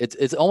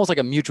 it's almost like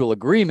a mutual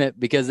agreement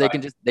because they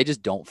they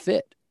just don't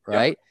fit.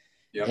 Right.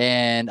 Yep.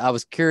 And I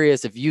was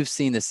curious if you've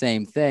seen the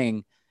same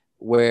thing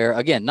where,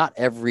 again, not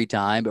every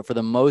time, but for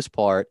the most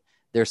part,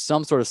 there's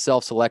some sort of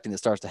self-selecting that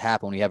starts to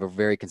happen when you have a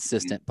very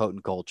consistent,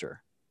 potent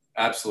culture.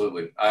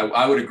 Absolutely.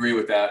 I would agree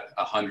with that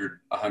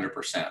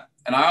 100%.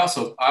 And I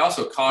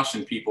also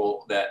caution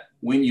people that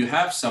when you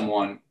have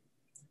someone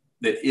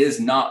that is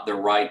not the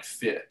right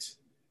fit,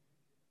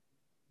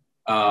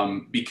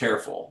 be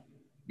careful,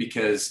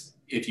 because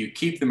if you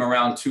keep them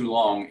around too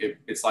long,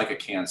 it's like a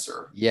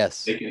cancer.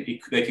 Yes.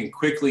 They can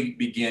quickly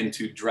begin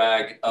to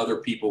drag other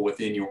people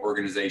within your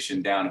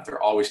organization down if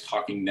they're always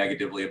talking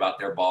negatively about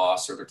their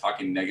boss or they're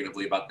talking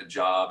negatively about the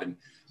job. And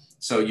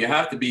so you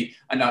have to be,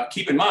 and now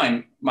keep in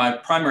mind, my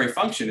primary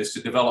function is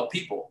to develop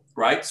people,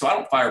 right? So I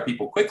don't fire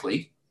people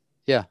quickly.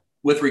 Yeah.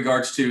 With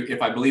regards to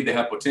if I believe they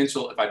have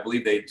potential, if I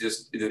believe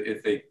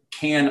if they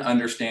can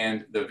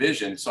understand the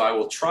vision. So I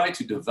will try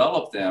to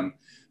develop them,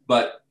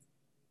 but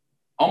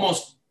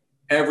almost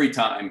every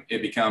time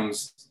it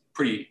becomes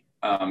pretty,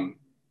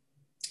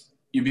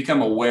 you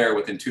become aware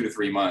within 2 to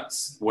 3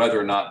 months whether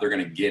or not they're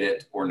going to get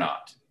it or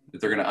not,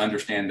 that they're going to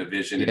understand the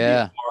vision and be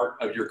a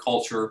part of your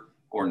culture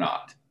or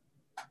not.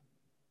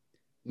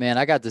 Man,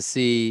 I got to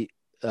see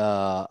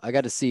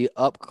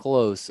up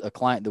close a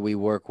client that we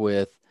work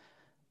with,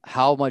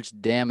 how much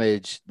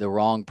damage the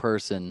wrong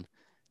person.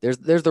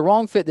 There's the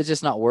wrong fit that's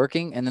just not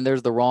working, and then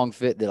there's the wrong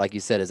fit that, like you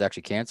said, is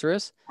actually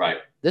cancerous. Right.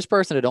 This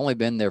person had only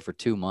been there for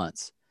 2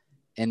 months.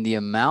 And the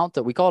amount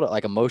that we called it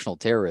like emotional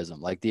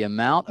terrorism, like the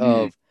amount Mm-hmm.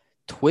 of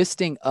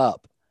twisting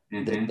up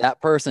that Mm-hmm. that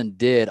person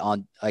did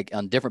on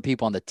different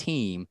people on the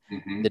team,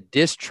 Mm-hmm. the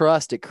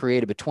distrust it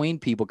created between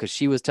people because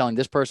she was telling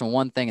this person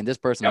one thing and this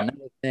person Yep.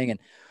 another thing. And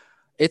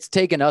it's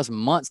taken us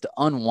months to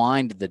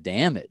unwind the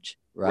damage,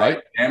 right?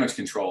 Right. Damage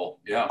control.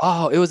 Yeah.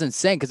 Oh, it was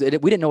insane because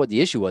we didn't know what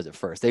the issue was at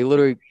first. They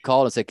literally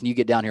called and said, "Can you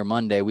get down here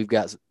Monday? We've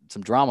got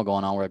some drama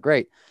going on." We're like,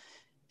 "Great."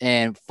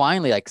 And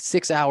finally, like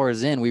 6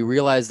 hours in, we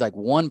realized like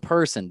one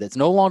person that's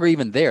no longer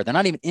even there, they're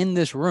not even in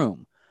this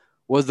room,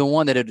 was the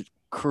one that had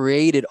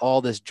created all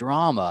this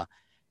drama.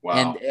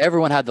 And Wow.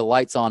 everyone had the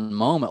lights on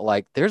moment.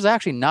 Like, there's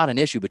actually not an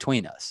issue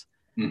between us,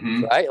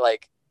 Mm-hmm. right?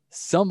 Like,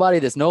 somebody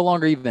that's no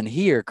longer even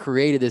here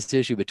created this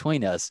issue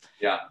between us.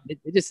 Yeah.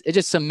 It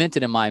just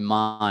cemented in my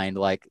mind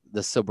like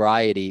the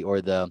sobriety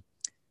or the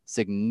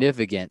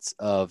significance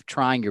of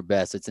trying your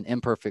best. It's an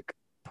imperfect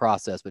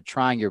process, but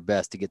trying your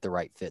best to get the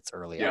right fits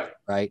early Yeah. on,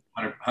 right?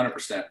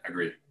 100%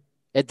 agree.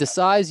 At the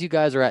size you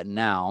guys are at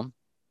now,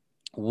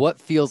 what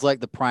feels like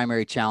the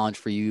primary challenge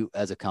for you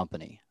as a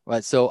company?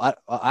 Right. So I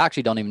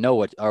actually don't even know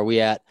what are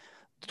we at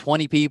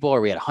 20 people? Are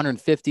we at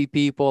 150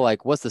 people?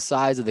 Like what's the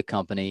size of the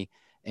company?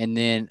 And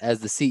then as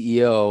the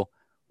CEO,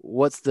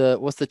 what's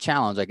the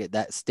challenge like at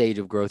that stage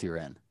of growth you're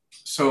in?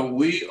 So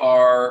we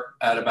are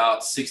at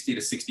about 60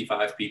 to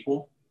 65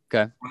 people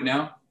Okay. right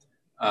now.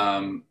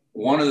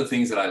 One of the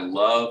things that I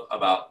love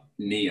about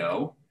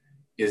Neo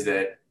is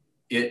that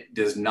it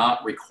does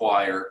not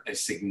require a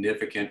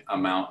significant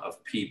amount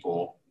of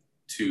people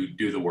to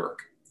do the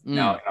work.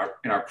 Now,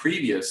 in our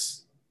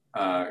previous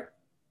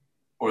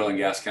oil and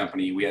gas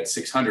company, we had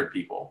 600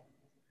 people,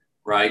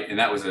 right? And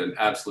that was an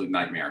absolute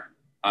nightmare.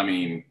 I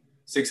mean,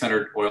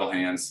 600 oil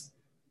hands,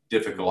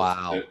 difficult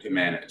Wow. to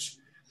manage.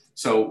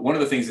 So one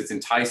of the things that's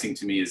enticing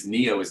to me is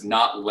Neo is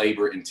not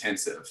labor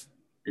intensive.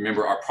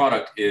 Remember, our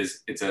product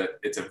it's a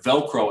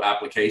Velcro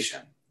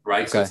application,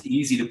 right? So Okay. it's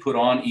easy to put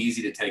on,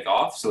 easy to take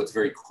off. So it's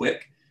very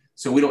quick.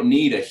 So we don't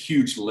need a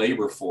huge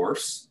labor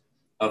force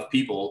of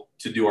people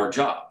to do our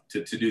job,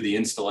 to do the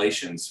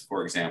installations,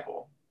 for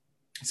example.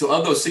 So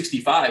of those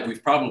 65,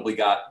 we've probably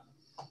got,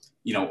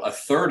 a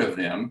third of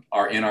them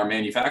are in our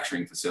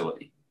manufacturing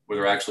facility where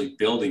they're actually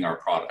building our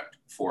product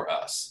for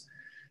us.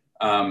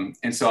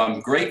 And so I'm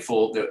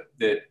grateful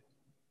that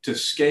to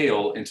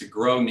scale and to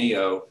grow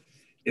Neo,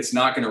 it's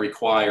not going to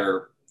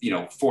require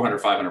 400,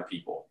 500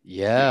 people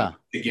Yeah.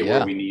 to get where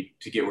Yeah. we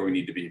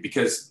need to be,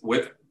 because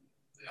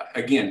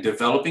again,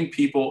 developing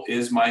people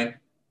is my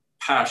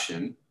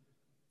passion.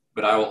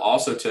 But I will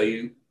also tell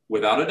you,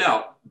 without a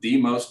doubt, the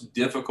most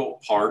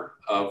difficult part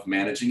of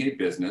managing a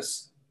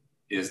business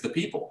is the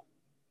people,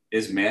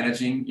 is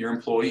managing your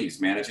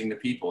employees, managing the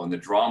people and the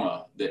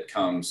drama that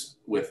comes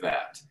with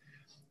that.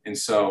 And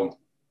so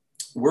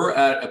we're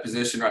at a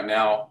position right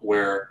now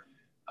where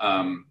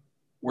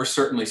we're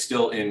certainly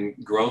still in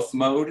growth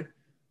mode.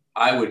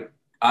 I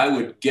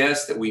would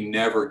guess that we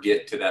never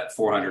get to that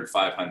 400,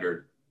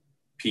 500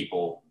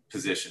 people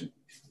position.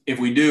 If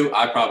we do,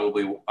 I'll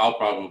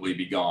probably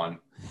be gone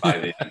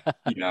by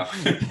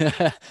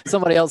then.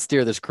 Somebody else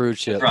steer this cruise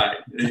ship. Right.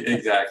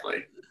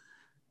 Exactly.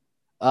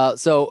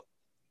 So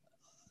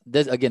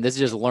this is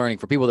just learning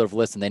for people that have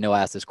listened. They know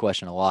I ask this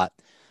question a lot.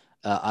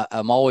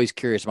 I'm always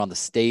curious around the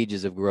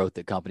stages of growth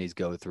that companies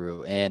go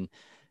through. And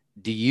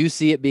do you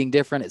see it being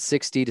different at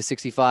 60 to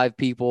 65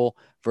 people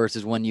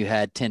versus when you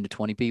had 10 to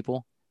 20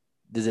 people?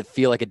 Does it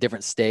feel like a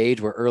different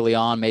stage where early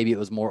on, maybe it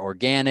was more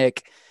organic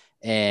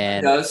It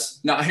and does.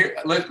 Now here,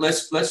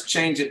 let's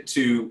change it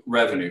to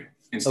revenue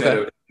instead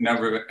okay. of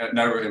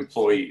number of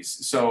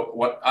employees. So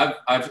what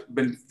I've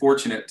been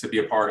fortunate to be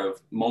a part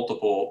of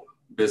multiple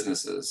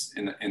businesses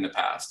in the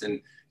past,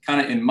 and kind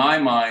of in my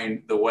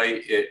mind, the way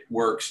it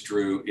works,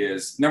 Drew,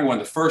 is number one,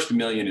 the first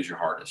million is your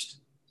hardest.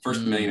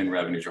 First million in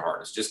revenue is your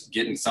hardest. Just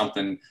getting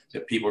something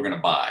that people are going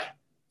to buy.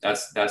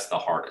 That's the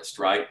hardest,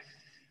 right?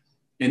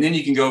 And then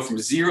you can go from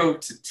 0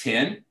 to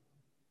 10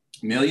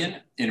 million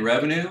in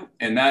revenue,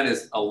 and that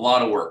is a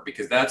lot of work,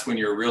 because that's when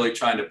you're really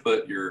trying to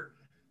put your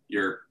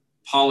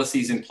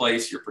policies in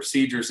place, your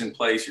procedures in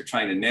place, you're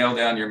trying to nail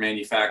down your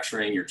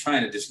manufacturing, you're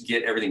trying to just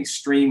get everything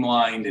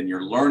streamlined, and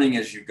you're learning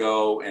as you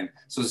go. And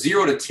so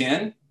 0 to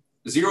 10,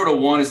 0 to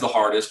 1 is the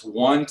hardest,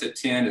 1 to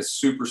 10 is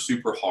super,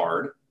 super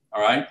hard.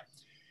 All right.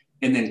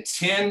 And then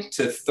 10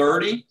 to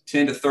 30,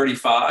 10 to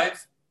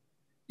 35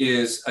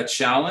 is a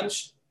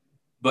challenge.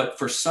 But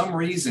for some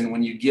reason,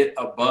 when you get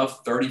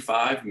above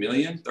 35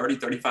 million, 30,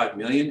 35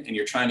 million, and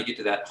you're trying to get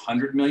to that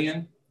 100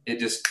 million, it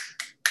just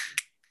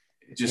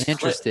clicks.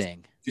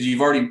 Interesting. Because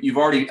you've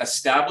already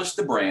established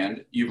the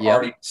brand, you've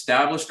already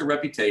established a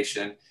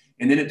reputation,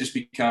 and then it just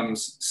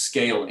becomes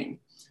scaling.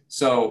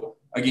 So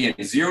again,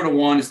 0 to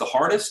 1 is the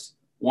hardest,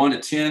 1 to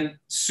 10,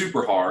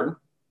 super hard.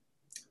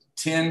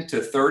 10 to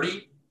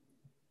 30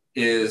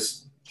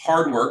 is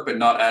hard work, but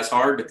not as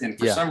hard. But then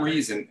for some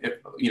reason,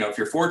 if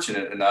you're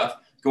fortunate enough,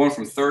 going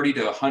from 30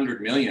 to 100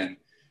 million,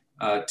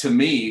 to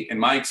me, in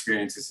my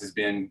experiences, has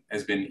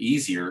been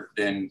easier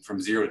than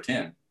from 0 to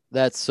 10.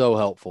 That's so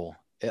helpful,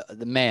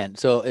 man.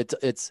 So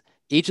it's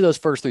each of those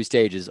first three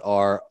stages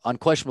are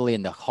unquestionably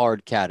in the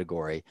hard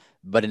category,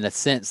 but in a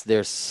sense,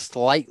 they're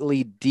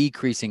slightly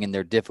decreasing in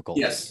their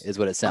difficulty, Yes. is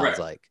what it sounds Correct.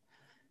 like.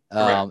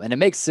 Correct. And it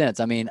makes sense.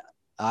 I mean,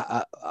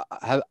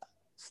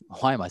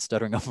 why am I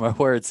stuttering over my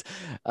words?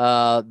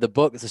 The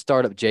book is a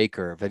Startup J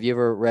Curve. Have you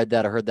ever read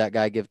that or heard that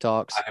guy give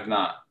talks? I have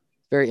not.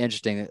 Very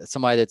interesting.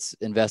 Somebody that's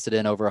invested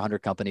in over 100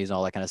 companies and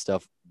all that kind of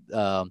stuff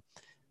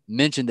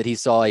mentioned that he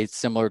saw a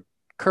similar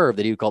curve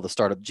that he would call the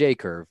Startup J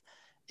Curve.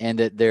 And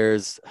that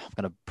there's, I'm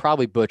going to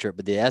probably butcher it,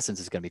 but the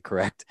essence is going to be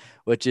correct,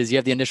 which is you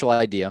have the initial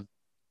idea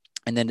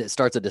and then it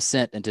starts a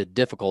descent into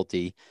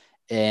difficulty.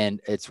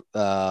 And it's,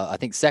 I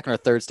think, second or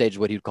third stage is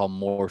what you'd call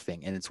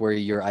morphing. And it's where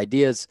your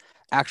ideas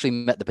actually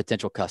met the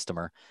potential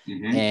customer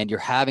and you're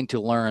having to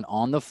learn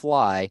on the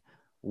fly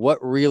what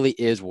really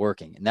is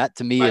working. And that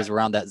to me is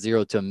around that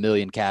 0 to a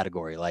million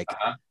category. Like,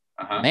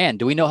 man,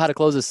 do we know how to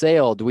close a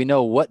sale? Do we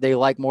know what they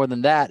like more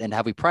than that? And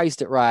have we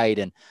priced it right?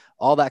 And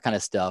all that kind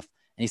of stuff.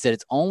 And he said,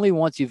 it's only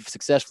once you've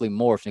successfully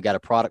morphed and got a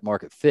product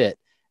market fit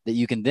that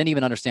you can then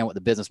even understand what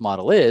the business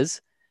model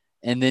is.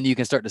 And then you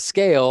can start to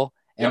scale.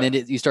 And then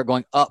you start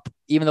going up,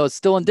 even though it's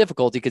still in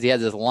difficulty because he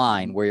has this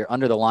line where you're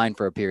under the line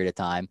for a period of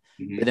time.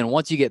 But then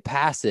once you get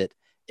past it,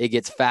 it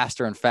gets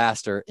faster and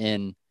faster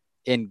in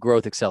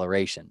growth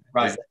acceleration.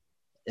 Right.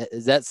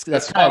 That's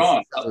spot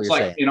on. It's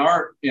like in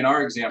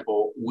our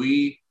example,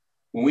 when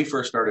we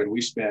first started,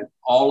 we spent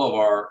all of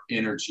our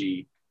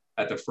energy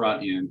at the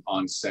front end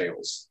on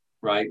sales,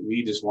 right?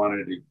 We just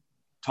wanted to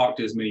talk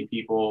to as many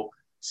people,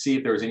 see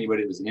if there was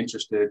anybody that was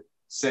interested.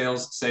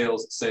 Sales,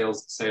 sales,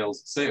 sales,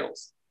 sales,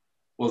 sales.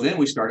 Well, then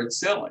we started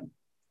selling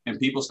and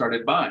people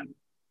started buying.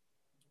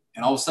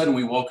 And all of a sudden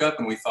we woke up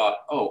and we thought,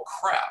 oh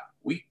crap,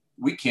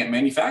 we can't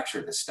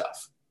manufacture this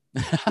stuff.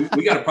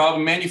 we got a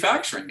problem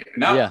manufacturing it.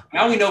 Now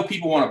we know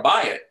people want to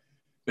buy it,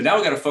 but now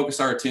we got to focus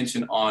our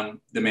attention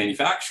on the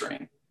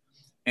manufacturing.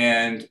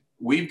 And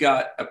we've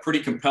got a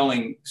pretty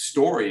compelling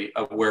story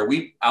of where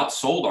we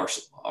outsold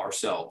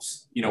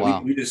ourselves. You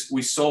know,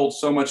 we sold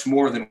so much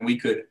more than we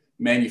could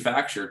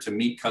manufacture to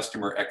meet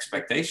customer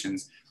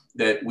expectations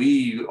that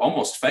we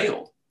almost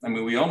failed. I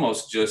mean, we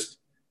almost just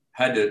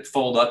had to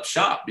fold up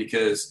shop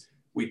because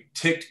we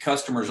ticked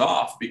customers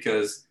off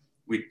because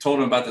we told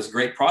them about this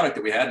great product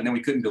that we had and then we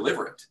couldn't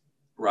deliver it,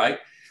 right?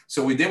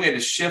 So we had to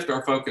shift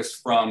our focus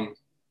from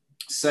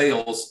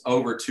sales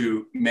over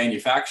to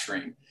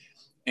manufacturing.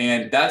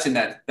 And that's in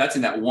that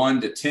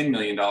 $1 to $10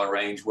 million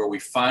range where we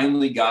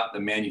finally got the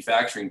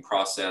manufacturing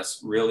process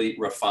really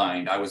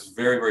refined. I was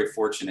very, very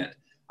fortunate.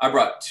 I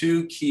brought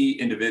two key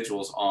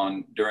individuals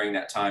on during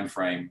that time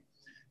frame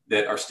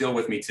that are still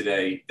with me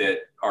today that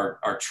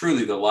are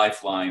truly the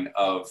lifeline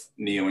of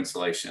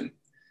NeoInsulation.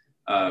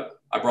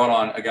 I brought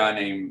on a guy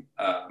named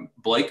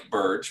Blake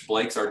Burge.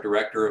 Blake's our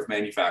director of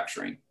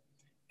manufacturing.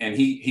 And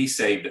he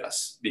saved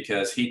us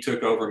because he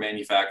took over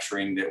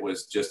manufacturing that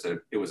was just a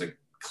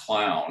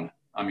clown.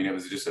 I mean, it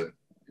was just a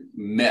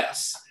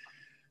mess.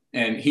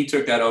 And he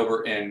took that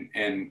over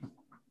and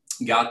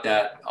got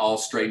that all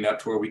straightened up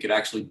to where we could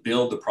actually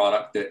build the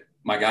product that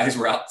my guys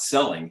were out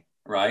selling,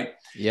 right?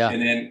 Yeah.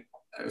 And then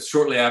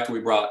shortly after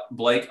we brought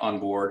Blake on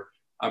board,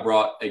 I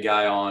brought a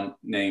guy on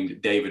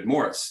named David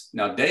Morris.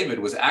 Now, David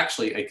was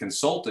actually a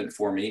consultant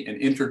for me and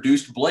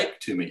introduced Blake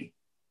to me,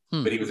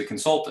 but he was a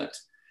consultant.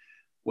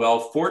 Well,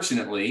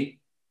 fortunately,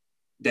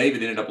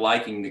 David ended up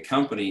liking the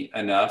company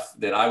enough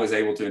that I was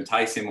able to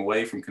entice him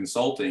away from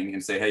consulting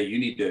and say, hey, you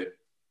need to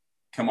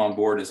come on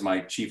board as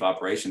my chief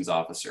operations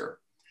officer.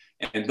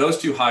 And those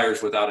two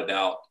hires, without a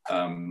doubt,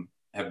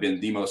 have been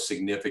the most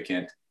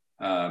significant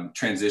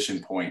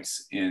transition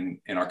points in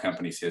our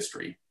company's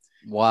history.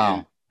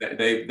 Wow. And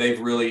they've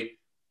really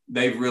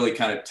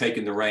kind of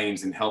taken the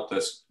reins and helped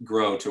us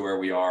grow to where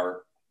we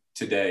are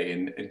today.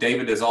 And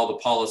David does all the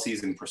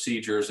policies and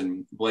procedures,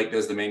 and Blake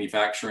does the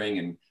manufacturing,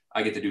 and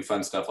I get to do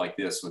fun stuff like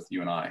this with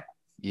you and I.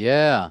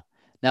 Yeah.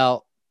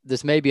 Now,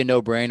 this may be a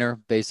no-brainer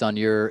based on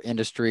your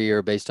industry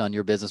or based on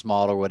your business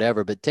model or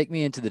whatever, but take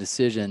me into the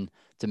decision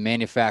to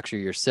manufacture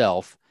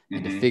yourself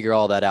and to figure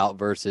all that out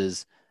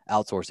versus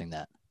outsourcing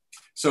that.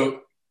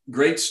 So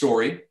great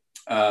story.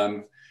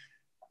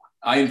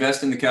 I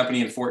invest in the company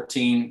in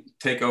 2014,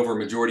 take over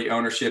majority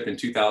ownership in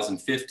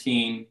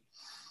 2015.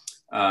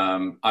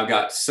 I've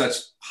got such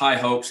high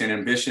hopes and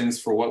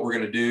ambitions for what we're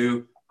going to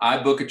do.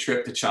 I book a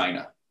trip to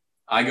China.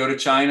 I go to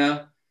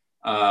China,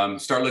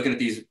 start looking at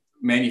these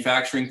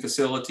manufacturing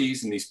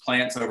facilities and these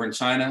plants over in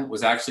China.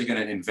 Was actually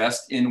going to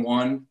invest in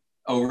one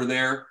over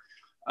there.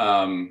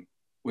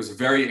 Was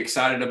very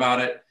excited about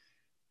it.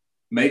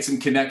 Made some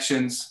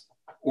connections,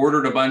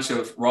 ordered a bunch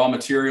of raw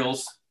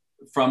materials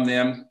from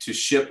them to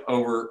ship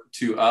over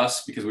to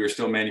us because we were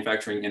still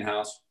manufacturing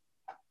in-house.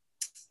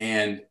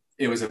 And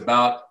it was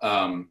about,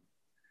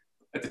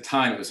 at the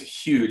time, it was a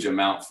huge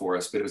amount for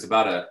us, but it was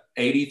about a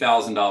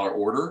 $80,000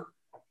 order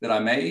that I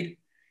made.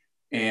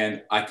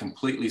 And I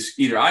completely,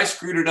 either I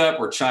screwed it up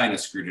or China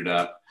screwed it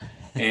up.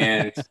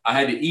 And I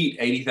had to eat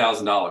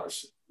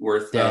 $80,000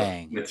 worth of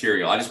Dang.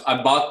 material.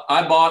 I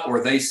bought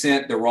or they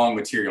sent the wrong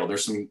material.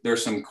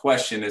 There's some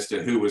question as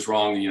to who was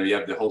wrong. You know, you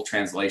have the whole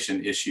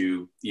translation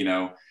issue. You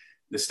know,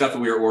 the stuff that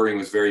we were ordering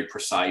was very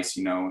precise,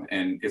 you know,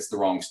 and it's the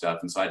wrong stuff.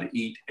 And so I had to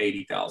eat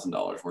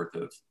 $80,000 worth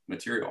of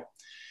material.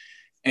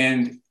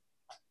 And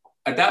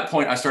at that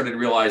point, I started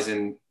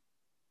realizing,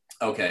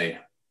 okay,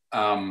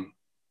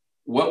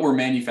 what we're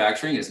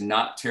manufacturing is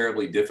not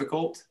terribly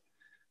difficult,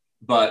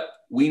 but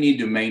we need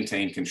to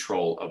maintain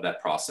control of that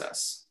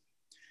process.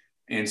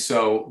 And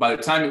so by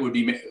the time it would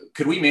be,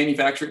 could we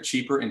manufacture it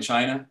cheaper in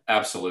China?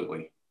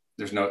 Absolutely.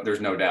 There's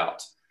no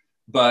doubt.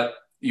 But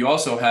you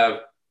also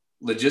have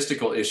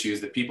logistical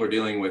issues that people are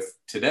dealing with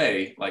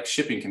today, like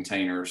shipping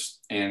containers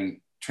and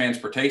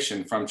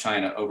transportation from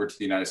China over to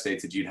the United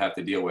States that you'd have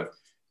to deal with.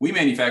 We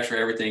manufacture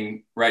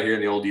everything right here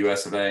in the old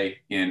US of A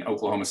in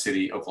Oklahoma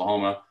City,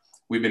 Oklahoma.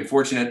 We've been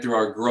fortunate through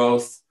our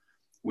growth.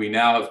 We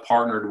now have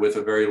partnered with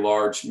a very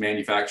large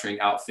manufacturing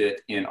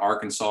outfit in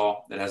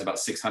Arkansas that has about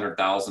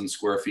 600,000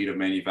 square feet of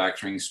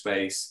manufacturing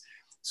space.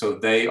 So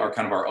they are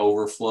kind of our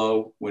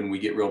overflow. When we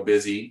get real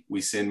busy, we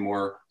send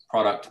more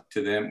product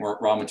to them, more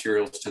raw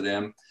materials to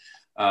them.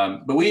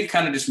 But we've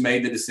kind of just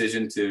made the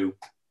decision to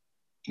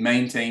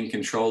maintain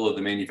control of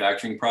the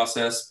manufacturing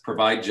process,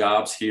 provide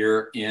jobs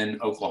here in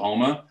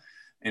Oklahoma,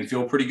 and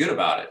feel pretty good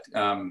about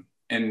it.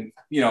 And,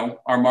 you know,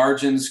 our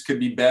margins could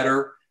be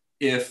better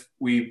if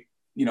we,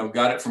 you know,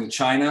 got it from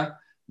China,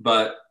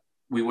 but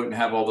we wouldn't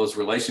have all those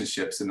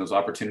relationships and those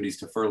opportunities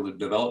to further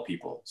develop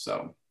people.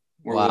 So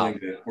we're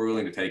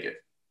willing to take it.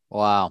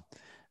 Wow.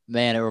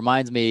 Man, it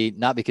reminds me,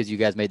 not because you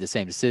guys made the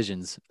same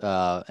decisions,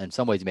 in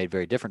some ways you made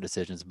very different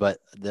decisions, but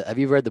have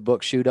you read the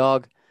book Shoe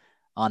Dog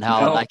on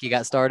how Nike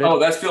got started? Oh,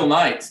 that's Phil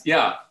Knight.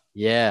 Yeah.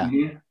 Yeah.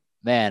 Mm-hmm.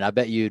 Man, I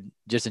bet you'd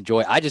just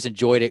I just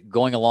enjoyed it,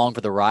 going along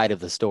for the ride of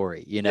the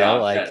story, you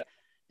know,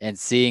 and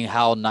seeing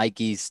how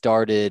Nike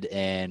started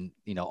and,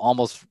 you know,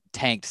 almost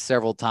tanked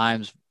several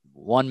times,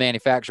 one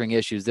manufacturing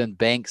issues, then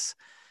banks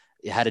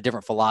had a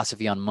different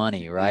philosophy on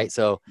money, right?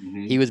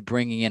 Mm-hmm. So he was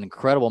bringing in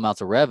incredible amounts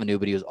of revenue,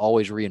 but he was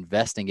always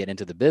reinvesting it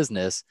into the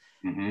business,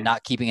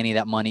 not keeping any of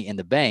that money in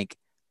the bank.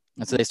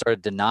 And so they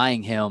started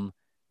denying him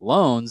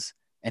loans.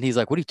 And he's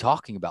like, what are you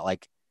talking about?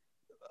 Like,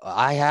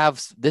 I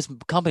have this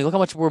company, look how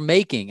much we're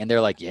making. And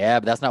they're like, yeah,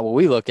 but that's not what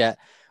we look at.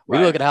 We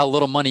look at how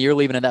little money you're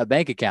leaving in that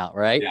bank account,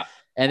 right? Yeah.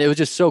 And it was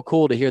just so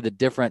cool to hear the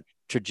different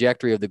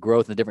trajectory of the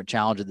growth and the different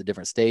challenges at the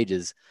different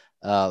stages.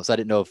 So I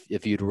didn't know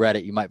if you'd read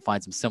it, you might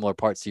find some similar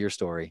parts to your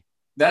story.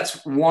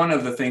 That's one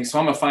of the things. So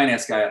I'm a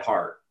finance guy at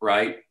heart,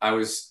 right? I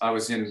was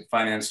in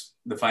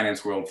the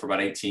finance world for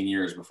about 18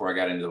 years before I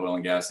got into the oil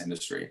and gas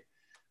industry.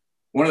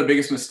 One of the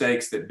biggest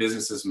mistakes that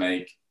businesses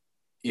make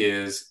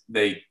is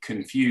they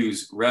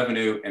confuse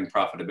revenue and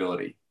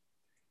profitability.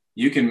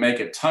 You can make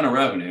a ton of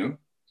revenue,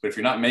 but if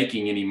you're not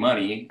making any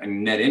money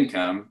and net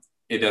income,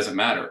 it doesn't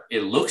matter.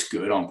 It looks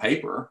good on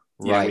paper.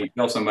 Right. You know, when you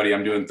tell somebody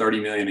I'm doing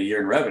 30 million a year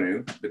in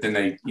revenue, but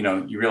then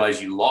you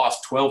realize you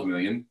lost 12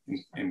 million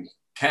in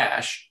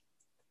cash.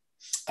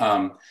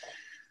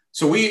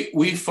 So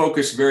we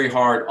focus very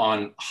hard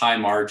on high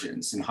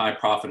margins and high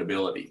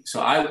profitability.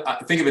 So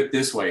I think of it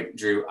this way,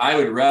 Drew. I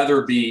would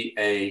rather be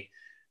a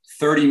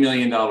 $30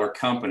 million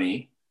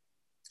company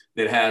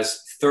that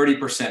has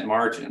 30%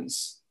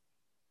 margins,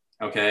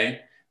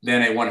 okay,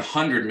 than a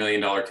 $100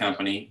 million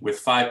company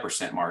with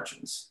 5%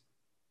 margins.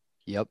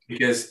 Yep.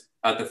 Because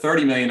at the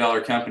 $30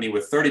 million company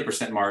with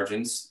 30%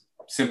 margins,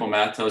 simple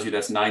math tells you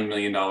that's $9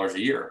 million a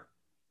year,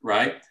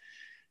 right?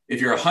 If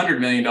you're a $100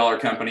 million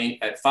company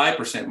at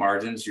 5%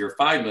 margins, you're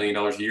 $5 million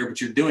a year, but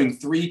you're doing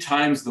 3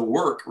 times the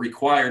work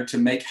required to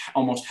make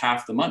almost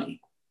half the money.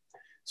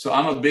 So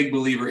I'm a big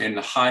believer in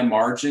the high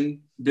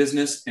margin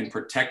business and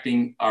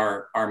protecting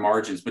our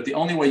margins. But the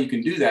only way you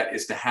can do that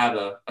is to have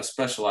a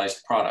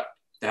specialized product,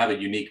 to have a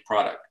unique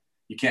product.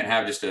 You can't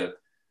have just a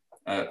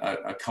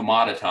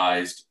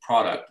commoditized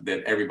product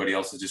that everybody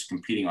else is just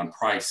competing on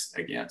price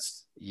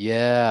against.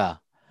 Yeah.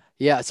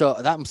 Yeah. So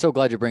I'm so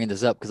glad you're bringing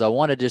this up, because I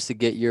wanted just to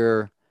get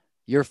your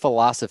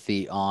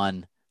philosophy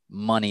on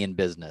money and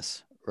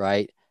business,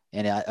 right?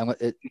 And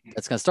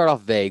it's going to start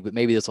off vague, but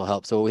maybe this will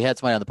help. So we had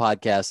somebody on the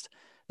podcast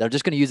that I'm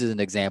just going to use as an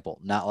example,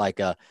 not like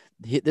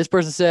this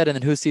person said, and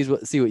then who see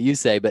what you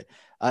say. But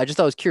I just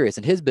thought it was curious.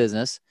 In his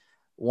business,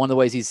 one of the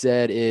ways he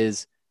said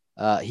is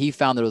he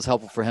found that it was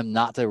helpful for him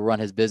not to run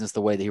his business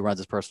the way that he runs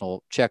his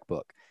personal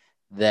checkbook,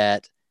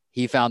 that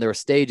he found there were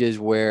stages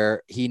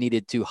where he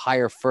needed to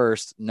hire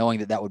first, knowing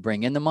that would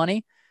bring in the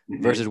money,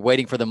 versus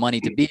waiting for the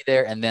money to be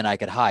there and then I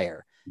could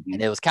hire.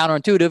 And it was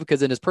counterintuitive,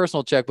 because in his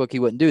personal checkbook, he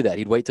wouldn't do that.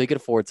 He'd wait till he could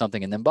afford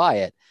something and then buy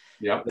it.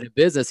 Yep. But in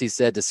business, he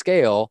said to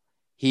scale,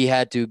 he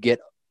had to get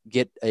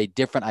a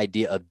different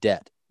idea of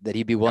debt, that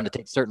he'd be willing to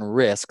take certain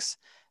risks,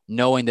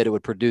 knowing that it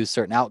would produce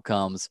certain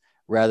outcomes,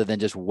 rather than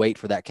just wait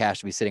for that cash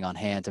to be sitting on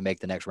hand to make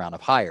the next round of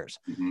hires.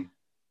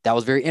 That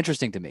was very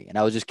interesting to me. And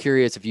I was just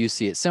curious if you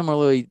see it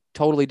similarly,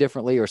 totally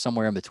differently, or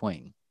somewhere in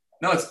between.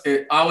 No,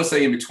 I would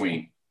say in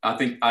between. I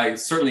think I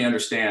certainly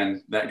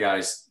understand that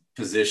guy's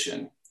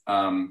position.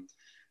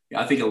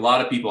 I think a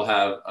lot of people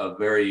have a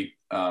very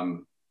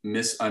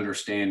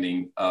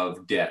misunderstanding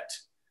of debt.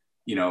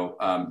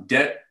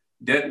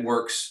 Debt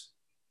works.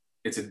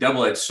 It's a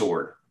double-edged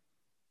sword.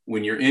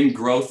 When you're in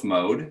growth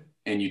mode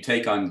and you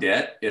take on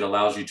debt, it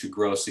allows you to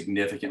grow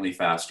significantly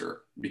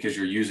faster because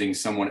you're using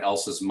someone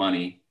else's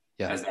money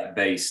as that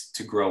base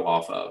to grow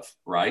off of,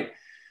 right?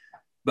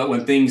 But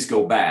when things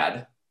go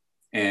bad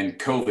and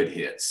COVID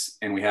hits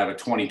and we have a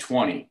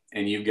 2020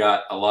 and you've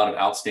got a lot of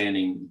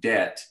outstanding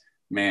debt,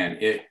 man,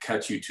 it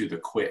cuts you to the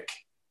quick,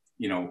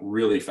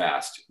 really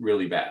fast,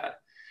 really bad.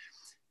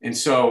 And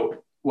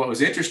so what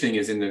was interesting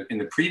is in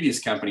the previous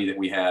company that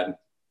we had,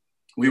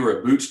 we were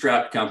a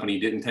bootstrapped company,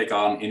 didn't take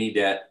on any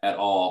debt at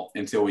all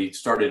until we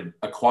started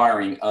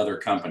acquiring other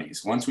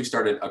companies. Once we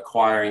started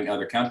acquiring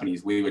other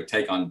companies, we would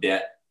take on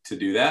debt to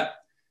do that.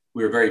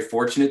 We were very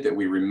fortunate that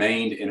we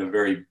remained in a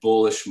very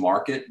bullish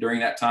market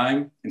during that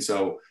time. And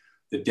so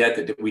the debt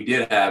that we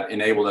did have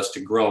enabled us to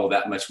grow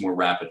that much more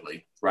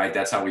rapidly, right?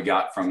 That's how we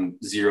got from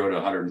 0 to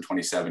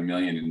 127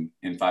 million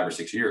in 5 or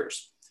 6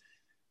 years.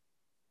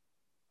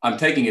 I'm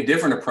taking a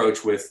different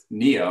approach with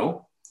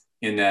Neo.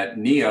 In that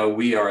Neo,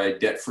 we are a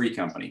debt-free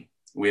company.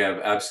 We have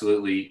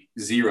absolutely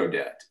zero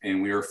debt,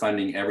 and we are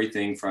funding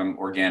everything from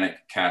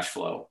organic cash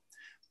flow.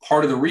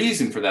 Part of the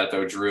reason for that,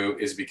 though, Drew,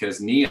 is because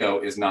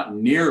Neo is not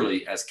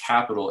nearly as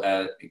capital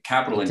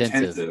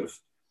intensive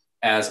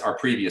as our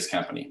previous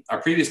company.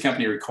 Our previous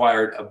company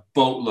required a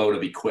boatload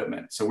of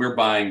equipment. So we're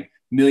buying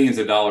millions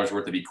of dollars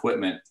worth of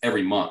equipment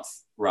every month,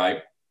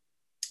 right?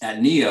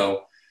 At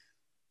Neo,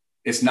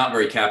 it's not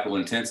very capital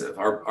intensive.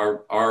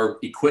 Our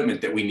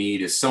equipment that we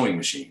need is sewing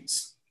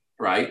machines,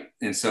 right?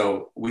 And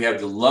so we have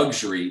the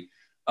luxury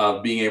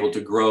of being able to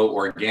grow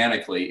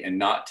organically and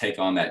not take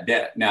on that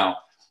debt. Now,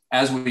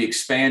 as we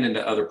expand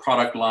into other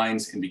product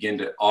lines and begin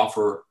to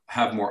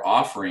have more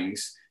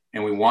offerings,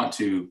 and we want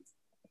to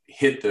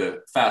hit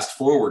the fast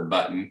forward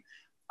button,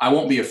 I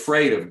won't be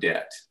afraid of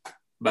debt,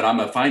 but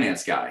I'm a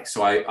finance guy.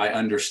 So I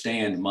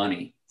understand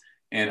money,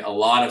 and a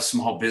lot of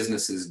small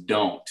businesses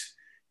don't.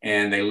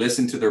 And they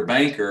listen to their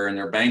banker, and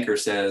their banker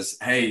says,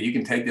 hey, you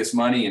can take this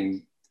money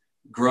and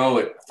grow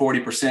at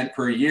 40%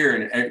 per year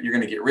and you're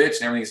going to get rich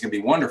and everything's going to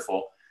be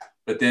wonderful.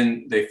 But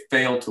then they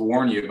fail to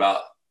warn you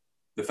about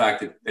the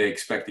fact that they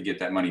expect to get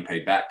that money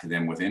paid back to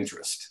them with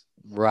interest.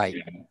 Right.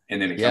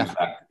 And then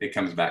it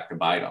comes back to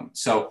bite them.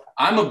 So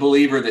I'm a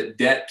believer that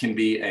debt can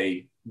be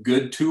a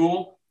good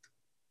tool.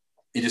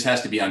 It just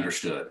has to be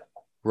understood.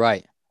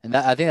 Right. And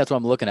I think that's what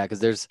I'm looking at, because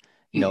there's,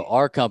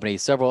 our company,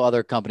 several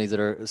other companies that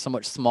are so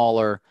much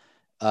smaller.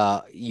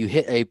 You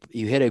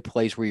hit a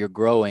place where you're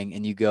growing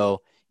and you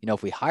go,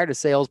 if we hired a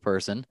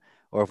salesperson,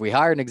 or if we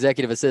hired an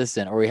executive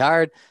assistant, or we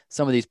hired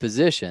some of these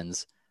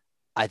positions,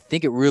 I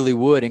think it really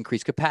would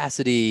increase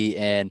capacity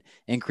and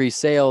increase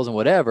sales and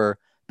whatever.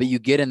 But you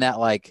get in that,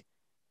 like,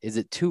 is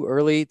it too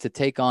early to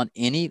take on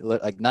any,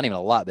 like, not even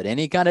a lot, but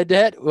any kind of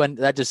debt? When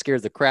that just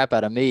scares the crap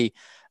out of me.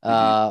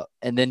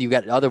 And then you've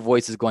got other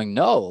voices going,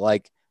 no,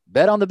 like,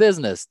 bet on the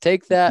business,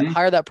 take that,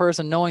 hire that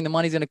person knowing the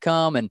money's going to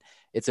come. And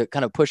it's a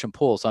kind of push and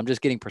pull. So I'm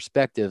just getting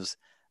perspectives.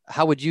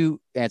 How would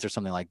you answer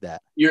something like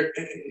that?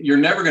 You're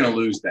never going to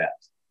lose that.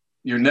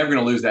 You're never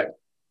going to lose that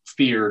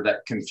fear,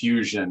 that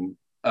confusion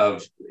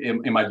of,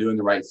 am I doing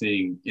the right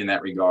thing in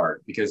that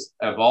regard? Because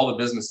of all the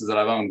businesses that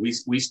I've owned,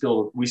 we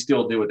still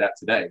deal with that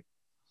today.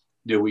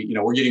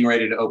 We're getting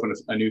ready to open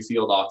a new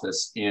field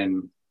office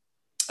in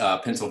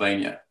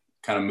Pennsylvania,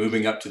 kind of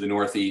moving up to the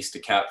Northeast to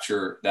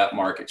capture that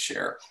market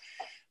share.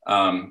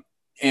 And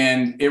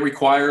it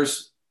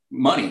requires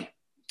money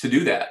to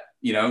do that,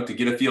 to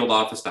get a field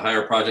office, to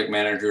hire a project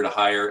manager, to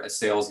hire a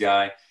sales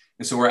guy.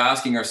 And so we're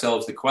asking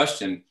ourselves the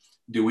question,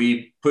 do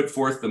we put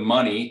forth the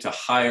money to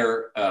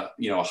hire a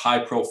high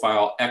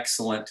profile,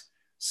 excellent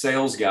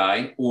sales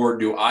guy, or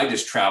do I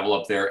just travel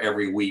up there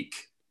every week,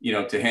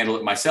 to handle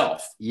it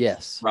myself?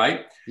 Yes.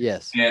 Right.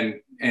 Yes.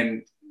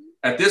 And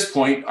at this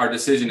point, our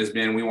decision has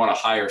been, we want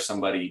to hire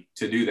somebody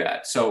to do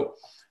that. So,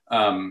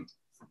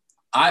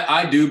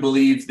 I do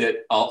believe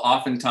that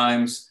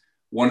oftentimes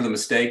one of the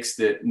mistakes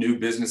that new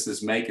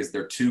businesses make is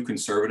they're too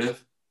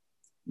conservative.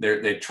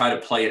 They try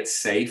to play it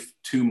safe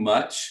too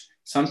much.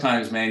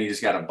 Sometimes, man, you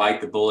just got to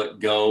bite the bullet,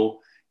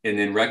 go, and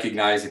then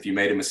recognize if you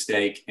made a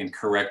mistake and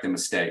correct the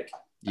mistake.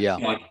 Yeah.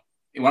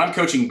 When I'm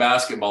coaching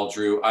basketball,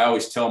 Drew, I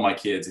always tell my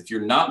kids, if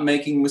you're not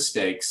making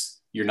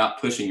mistakes, you're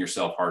not pushing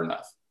yourself hard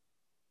enough.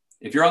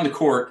 If you're on the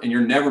court and you're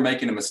never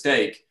making a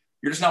mistake,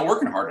 you're just not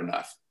working hard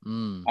enough.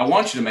 I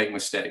want you to make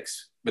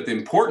mistakes. But the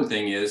important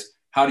thing is,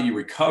 how do you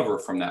recover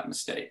from that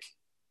mistake?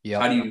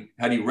 Yep.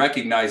 How do you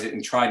recognize it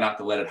and try not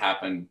to let it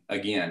happen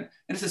again? And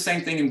it's the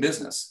same thing in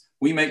business.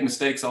 We make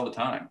mistakes all the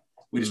time.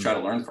 We just try to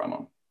learn from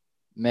them.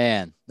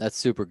 Man, that's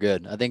super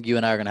good. I think you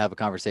and I are going to have a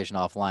conversation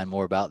offline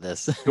more about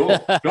this. Cool.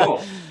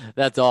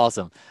 That's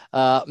awesome.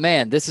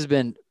 Man, this has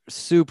been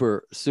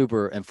super,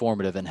 super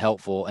informative and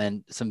helpful,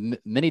 and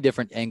many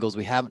different angles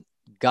we haven't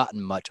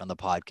gotten much on the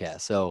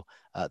podcast. So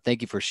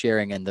thank you for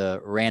sharing, and the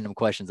random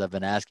questions I've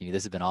been asking you.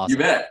 This has been awesome.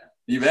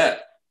 You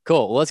bet.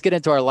 Cool. Well, let's get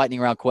into our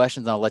lightning round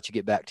questions, and I'll let you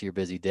get back to your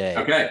busy day.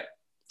 Okay.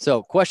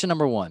 So question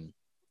number 1,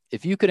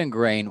 if you could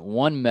ingrain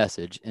one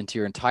message into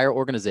your entire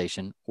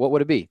organization, what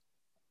would it be?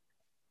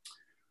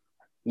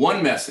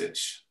 One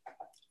message.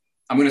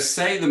 I'm going to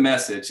say the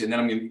message, and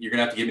then you're going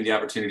to have to give me the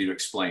opportunity to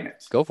explain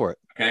it. Go for it.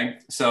 Okay.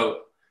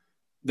 So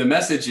the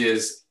message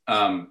is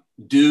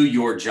do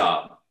your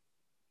job.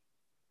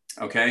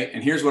 Okay.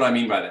 And here's what I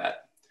mean by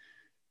that.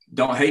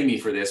 Don't hate me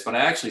for this, but I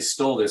actually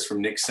stole this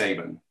from Nick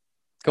Saban.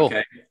 Cool.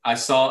 Okay. I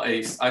saw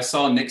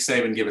Nick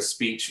Saban give a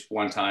speech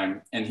one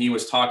time, and he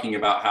was talking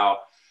about how,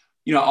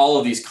 all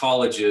of these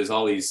colleges,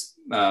 all these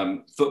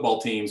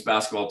football teams,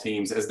 basketball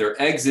teams, as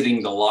they're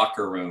exiting the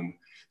locker room,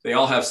 they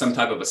all have some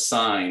type of a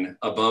sign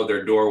above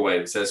their doorway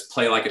that says,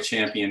 play like a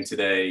champion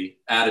today,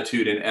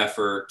 attitude and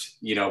effort,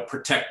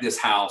 protect this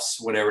house,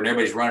 whatever. And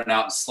everybody's running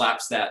out and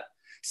slaps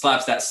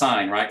that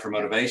sign, right, for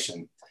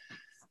motivation.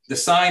 The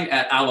sign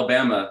at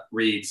Alabama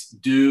reads,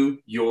 do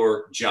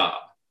your job.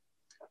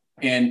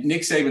 And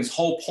Nick Saban's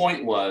whole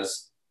point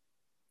was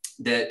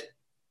that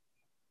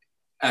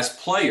as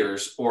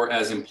players or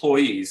as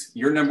employees,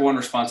 your number one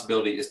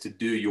responsibility is to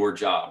do your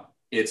job.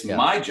 It's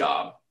my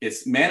job.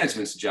 It's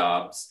management's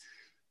job's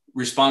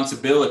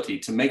responsibility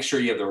to make sure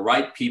you have the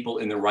right people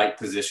in the right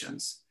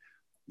positions.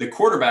 The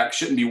quarterback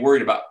shouldn't be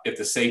worried about if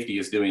the safety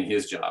is doing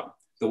his job.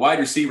 The wide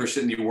receiver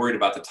shouldn't be worried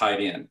about the tight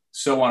end,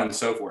 so on and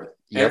so forth.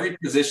 Yep. Every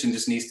position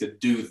just needs to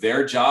do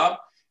their job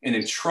and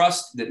then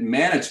trust that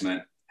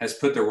management has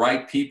put the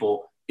right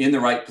people in the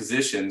right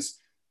positions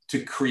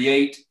to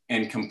create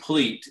and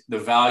complete the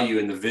value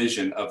and the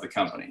vision of the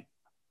company.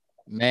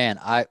 Man,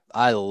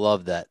 I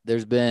love that.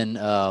 There's been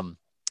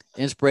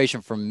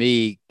inspiration from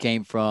me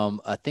came from,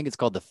 I think it's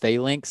called the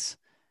phalanx.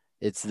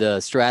 It's the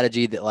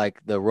strategy that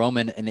like the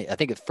Roman, and I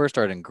think it first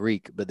started in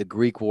Greek, but the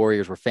Greek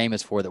warriors were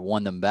famous for that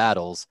won them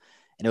battles.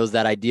 And it was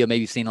that idea,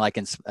 maybe you've seen like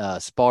in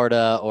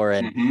Sparta or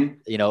in,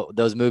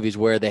 those movies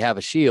where they have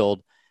a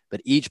shield,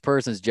 but each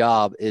person's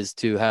job is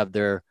to have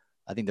their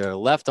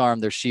left arm,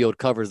 their shield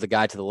covers the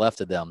guy to the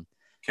left of them.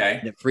 Okay.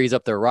 And it frees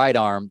up their right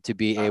arm to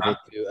be able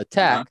to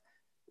attack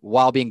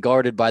while being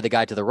guarded by the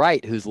guy to the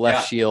right, whose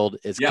left shield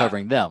is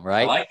covering them.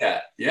 Right. I like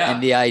that. Yeah.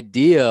 And the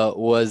idea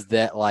was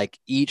that like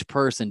each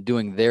person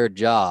doing their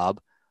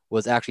job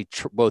was actually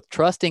both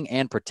trusting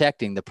and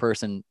protecting the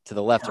person to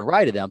the left and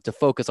right of them to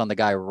focus on the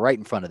guy right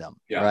in front of them.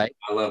 Yeah. Right.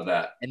 I love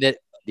that. And that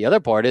the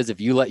other part is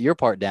if you let your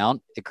part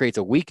down, it creates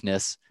a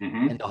weakness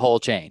in the whole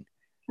chain.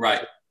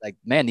 Right. Like,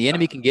 man, the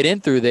enemy can get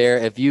in through there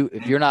if you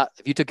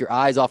took your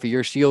eyes off of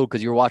your shield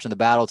because you're watching the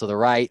battle to the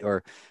right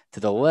or to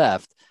the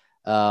left.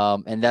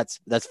 And that's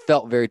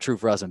felt very true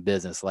for us in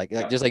business. Like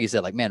just like you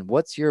said, like, man,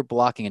 what's your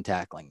blocking and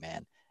tackling,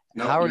 man?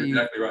 No, how are you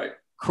exactly right.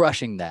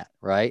 crushing that?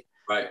 Right.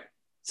 Right.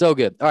 So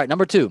good. All right.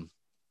 Number 2,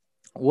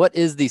 what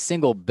is the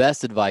single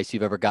best advice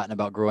you've ever gotten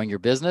about growing your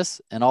business?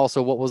 And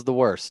also what was the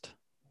worst?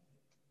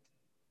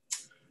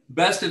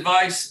 Best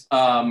advice,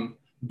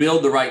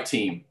 build the right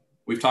team.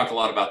 We've talked a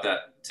lot about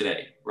that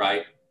today,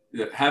 right?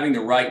 Having the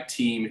right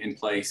team in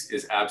place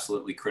is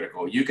absolutely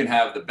critical. You can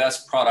have the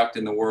best product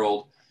in the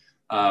world,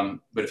 but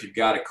if you've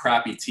got a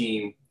crappy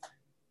team,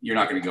 you're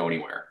not going to go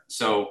anywhere.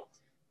 So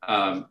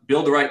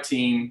build the right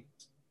team.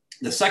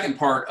 The second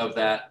part of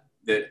that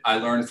I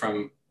learned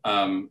from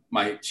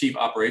my chief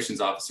operations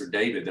officer,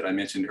 David, that I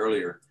mentioned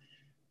earlier,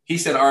 he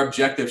said our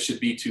objective should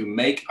be to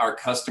make our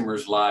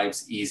customers'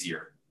 lives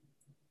easier.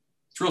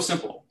 It's real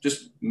simple.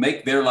 Just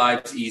make their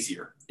lives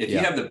easier. If you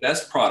have the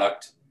best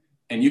product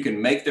and you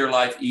can make their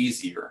life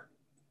easier,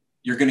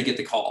 you're going to get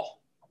the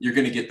call. You're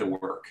going to get the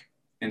work.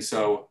 And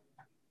so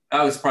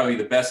that was probably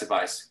the best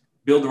advice.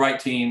 Build the right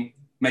team,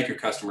 make your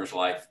customer's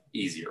life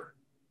easier.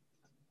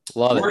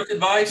 Love it. Worst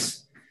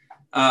advice,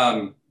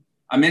 I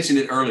mentioned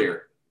it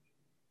earlier.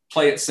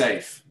 Play it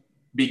safe.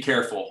 Be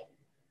careful.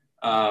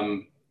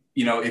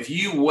 If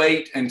you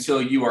wait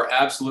until you are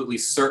absolutely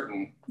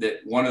certain that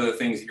one of the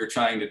things that you're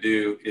trying to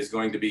do is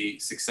going to be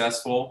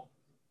successful,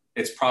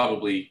 it's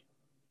probably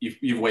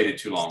you've waited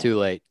too long. It's too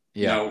late.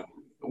 Yeah.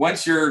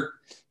 Once you're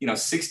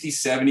 60,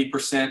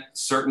 70%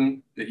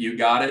 certain that you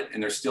got it,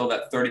 and there's still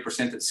that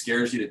 30% that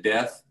scares you to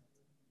death,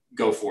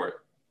 go for it.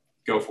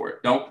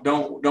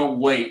 Don't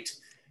wait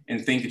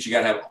and think that you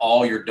got to have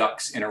all your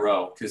ducks in a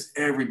row, because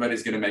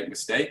everybody's going to make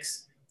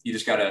mistakes. You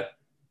just got to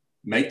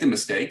make the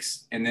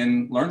mistakes and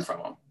then learn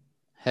from them.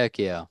 Heck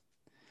yeah.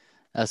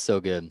 That's so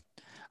good.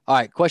 All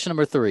right. Question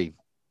number 3.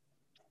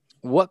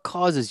 What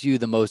causes you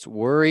the most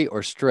worry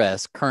or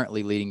stress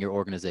currently leading your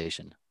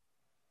organization?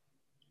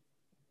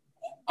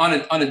 On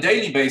a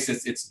daily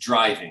basis, it's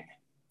driving.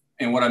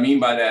 And what I mean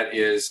by that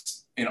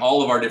is in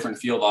all of our different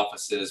field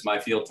offices, my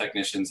field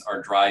technicians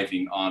are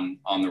driving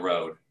on the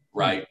road,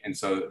 right? And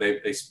so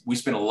we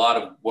spend a lot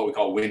of what we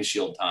call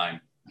windshield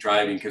time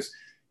driving, because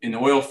in the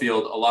oil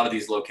field, a lot of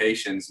these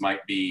locations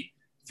might be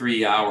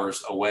 3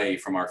 hours away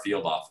from our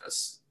field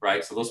office,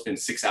 right? So they'll spend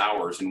 6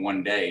 hours in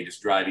one day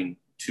just driving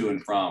to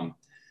and from.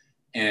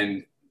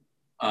 And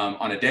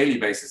on a daily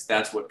basis,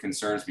 that's what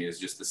concerns me, is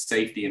just the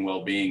safety and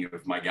well-being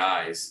of my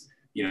guys,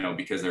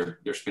 because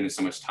they're spending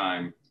so much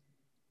time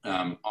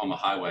on the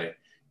highway.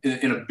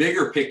 In a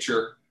bigger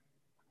picture,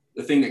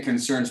 the thing that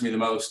concerns me the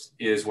most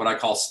is what I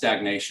call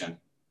stagnation.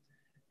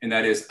 And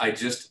that is, I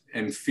just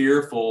am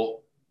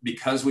fearful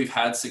because we've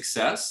had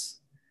success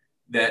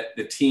that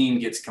the team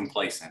gets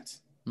complacent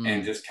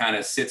and just kind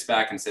of sits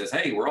back and says,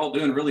 hey, we're all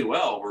doing really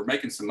well. We're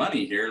making some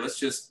money here. Let's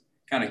just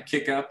kind of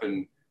kick up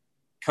and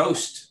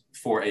coast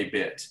for a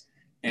bit.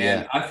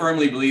 And I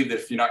firmly believe that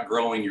if you're not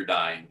growing, you're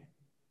dying.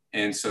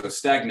 And so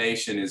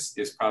stagnation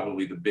is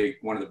probably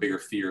one of the bigger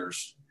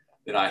fears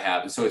that I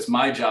have. And so it's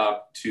my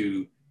job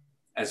to,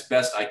 as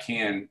best I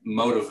can,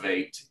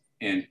 motivate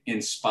and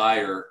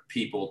inspire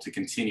people to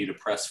continue to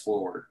press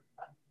forward.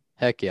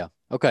 Heck yeah.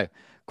 Okay.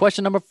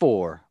 Question number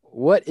 4.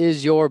 What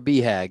is your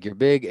BHAG, your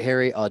big,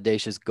 hairy,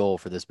 audacious goal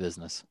for this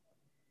business?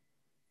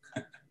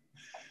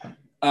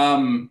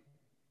 I'm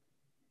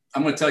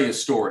going to tell you a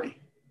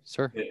story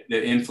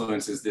that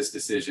influences this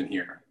decision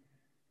here.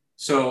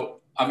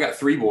 So I've got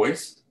 3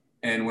 boys.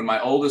 And when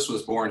my oldest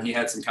was born, he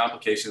had some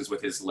complications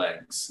with his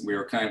legs. We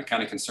were kind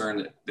of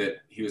concerned that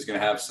he was going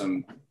to have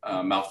some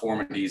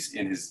malformities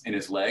in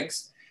his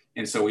legs.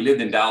 And so we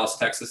lived in Dallas,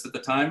 Texas at the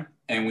time,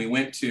 and we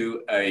went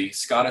to a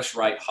Scottish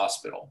Rite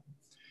hospital.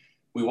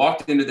 We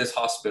walked into this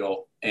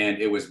hospital and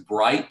it was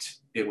bright,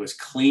 it was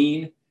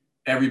clean,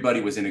 everybody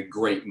was in a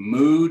great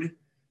mood.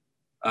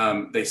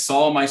 They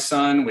saw my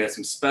son. We had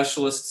some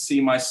specialists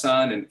see my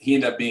son, and he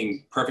ended up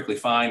being perfectly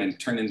fine and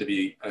turned into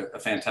be a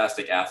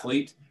fantastic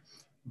athlete.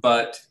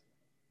 But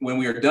when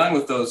we were done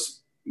with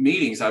those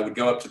meetings, I would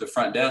go up to the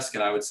front desk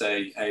and I would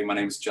say, hey, my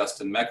name is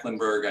Justin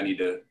Mecklenburg. I need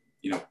to,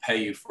 pay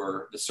you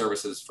for the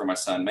services for my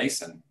son,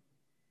 Mason.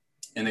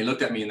 And they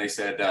looked at me and they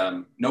said,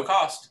 no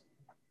cost.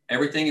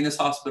 Everything in this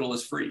hospital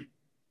is free.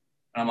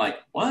 And I'm like,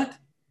 what?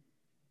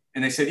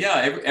 And they said,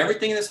 yeah,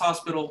 everything in this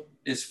hospital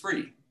is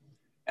free.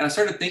 And I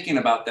started thinking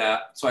about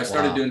that. So I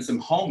started doing some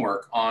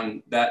homework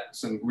on that,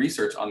 some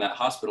research on that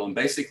hospital. And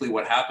basically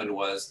what happened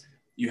was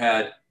you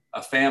had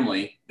a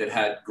family that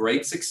had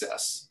great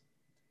success,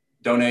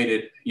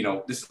 donated,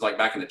 this is like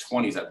back in the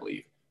 20s, I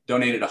believe,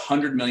 donated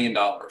 $100 million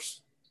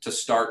to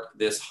start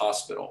this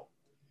hospital.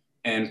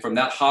 And from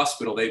that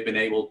hospital, they've been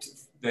able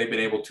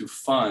to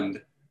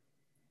fund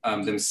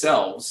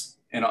themselves.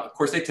 And of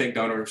course they take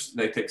donors,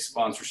 they take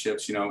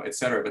sponsorships, et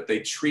cetera, but they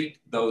treat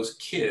those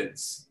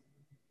kids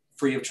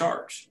free of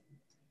charge.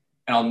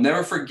 And I'll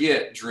never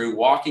forget Drew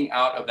walking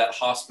out of that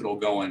hospital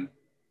going,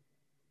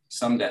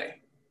 someday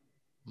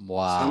I'm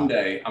going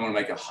to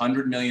make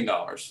 $100 million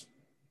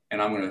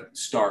and I'm going to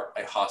start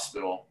a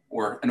hospital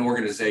or an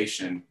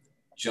organization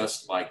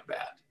just like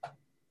that.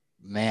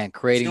 Man,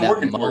 creating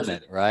that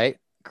moment, right?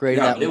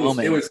 Creating that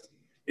moment.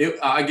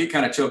 I get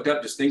kind of choked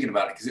up just thinking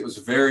about it because it was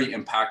very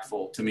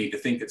impactful to me to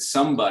think that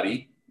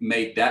somebody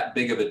made that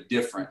big of a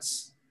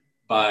difference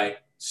by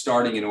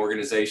starting an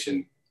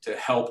organization to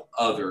help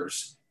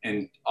others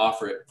and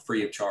offer it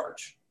free of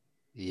charge.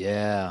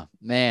 Yeah,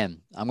 man,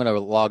 I'm going to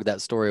log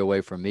that story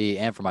away from me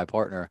and from my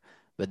partner.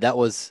 But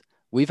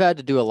we've had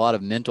to do a lot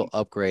of mental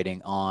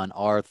upgrading on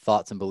our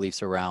thoughts and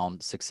beliefs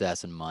around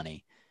success and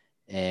money.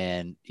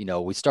 And,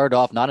 we started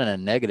off not in a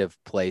negative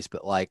place,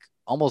 but like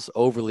almost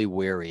overly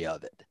wary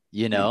of it,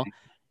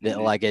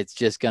 that like it's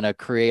just going to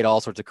create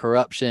all sorts of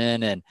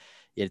corruption and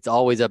it's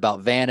always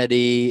about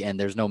vanity and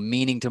there's no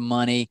meaning to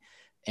money.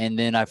 And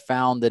then I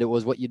found that it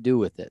was what you do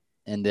with it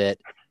and that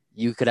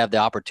you could have the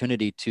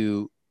opportunity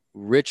to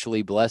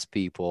richly bless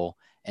people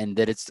and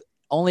that it's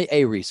only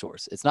a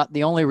resource. It's not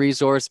the only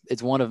resource.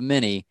 It's one of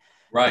many.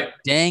 Right. But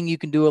dang, you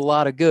can do a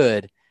lot of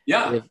good.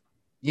 Yeah.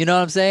 You know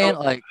what I'm saying?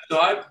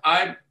 So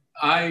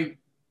I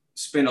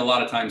spend a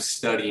lot of time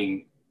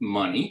studying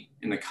money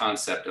and the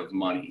concept of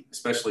money,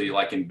 especially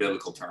like in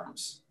biblical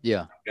terms.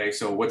 Yeah. Okay.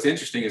 So what's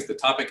interesting is the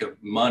topic of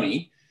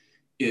money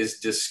is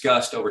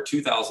discussed over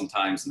 2,000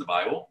 times in the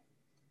Bible.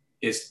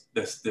 Is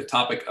the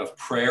topic of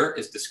prayer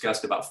is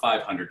discussed about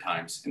 500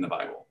 times in the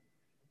Bible.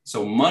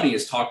 So money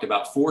is talked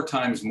about 4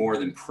 times more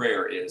than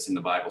prayer is in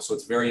the Bible. So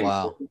it's very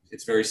important.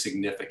 It's very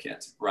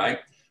significant, right?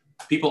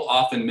 People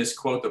often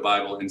misquote the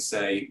Bible and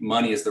say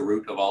money is the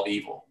root of all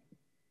evil.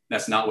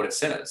 That's not what it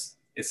says.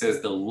 It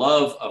says the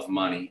love of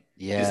money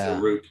is the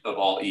root of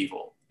all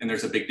evil. And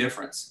there's a big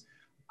difference.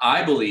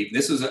 I believe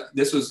this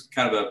was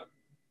kind of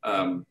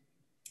a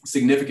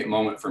significant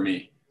moment for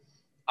me.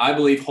 I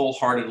believe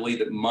wholeheartedly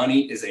that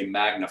money is a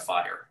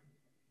magnifier.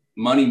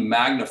 Money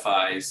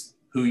magnifies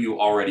who you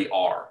already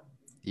are.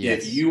 Yes.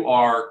 If you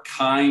are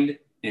kind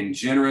and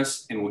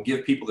generous and will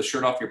give people the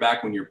shirt off your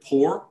back when you're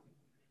poor,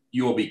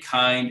 you will be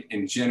kind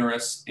and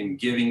generous and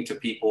giving to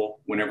people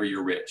whenever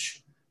you're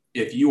rich.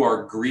 If you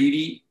are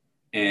greedy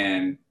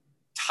and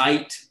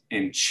tight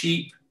and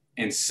cheap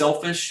and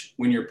selfish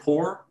when you're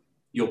poor,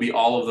 you'll be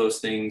all of those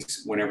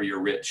things whenever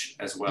you're rich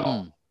as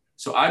well.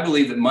 So I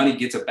believe that money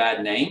gets a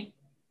bad name,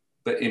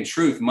 but in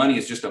truth, money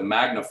is just a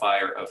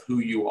magnifier of who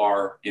you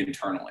are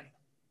internally.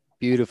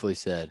 Beautifully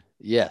said.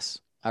 Yes,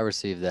 I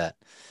receive that.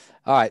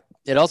 All right.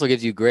 It also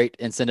gives you great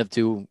incentive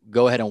to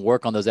go ahead and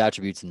work on those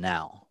attributes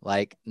now,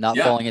 like not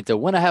falling into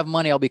when I have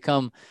money, I'll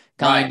become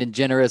kind and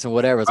generous and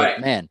whatever. It's like,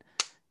 man,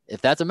 if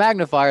that's a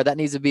magnifier, that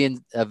needs to be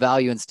a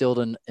value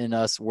instilled in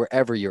us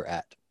wherever you're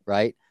at,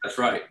 right? That's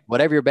right.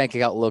 Whatever your bank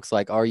account looks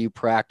like, are you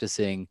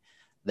practicing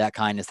that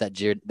kindness, that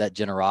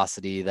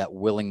generosity, that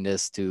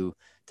willingness to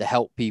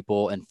help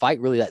people and fight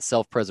really that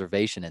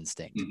self-preservation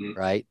instinct,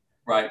 right?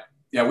 Right.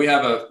 Yeah, we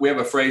have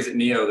a phrase at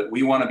Neo that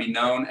we want to be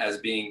known as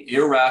being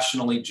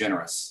irrationally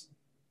generous.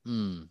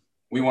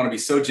 We want to be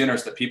so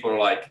generous that people are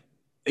like,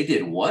 they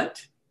did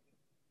what?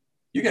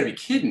 You got to be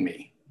kidding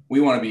me. We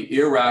want to be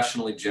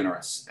irrationally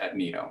generous at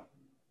Neo.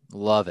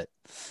 Love it.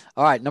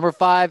 All right, number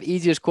 5,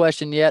 easiest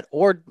question yet,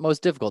 or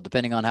most difficult,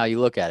 depending on how you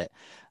look at it.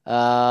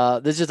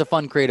 This is just a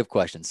fun, creative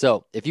question.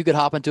 So if you could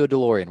hop into a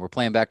DeLorean, we're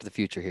playing Back to the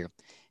Future here.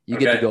 You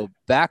get to go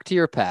back to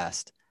your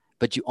past,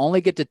 but you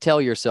only get to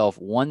tell yourself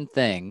one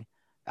thing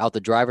out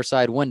the driver's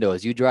side window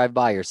as you drive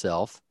by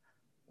yourself.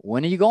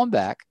 When are you going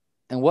back,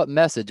 and what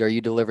message are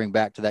you delivering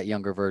back to that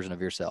younger version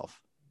of yourself?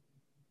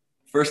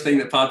 First thing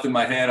that popped in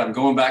my head, I'm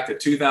going back to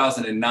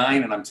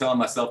 2009, and I'm telling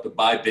myself to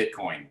buy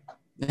Bitcoin.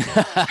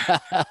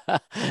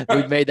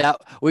 We've made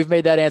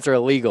that answer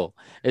illegal.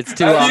 It's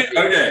too obvious.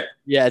 Okay.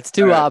 Yeah, it's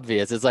too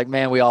obvious. It's like,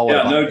 man, we all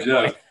want to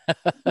buy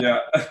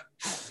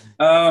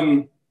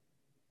Bitcoin.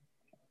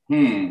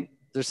 Yeah.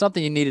 There's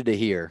something you needed to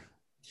hear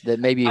that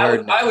maybe you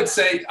heard. I would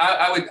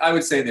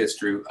say this,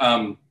 Drew.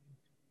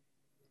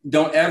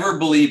 Don't ever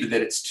believe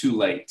that it's too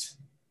late.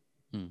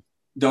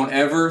 Don't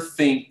ever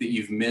think that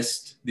you've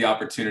missed the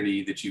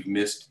opportunity, that you've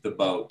missed the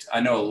boat.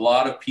 I know a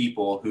lot of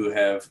people who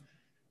have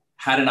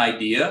had an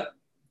idea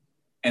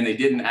and they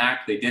didn't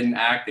act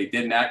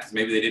because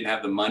maybe they didn't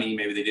have the money,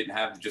 maybe they didn't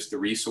have just the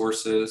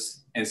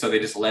resources. And so they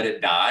just let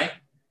it die.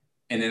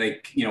 And then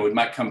they, it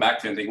might come back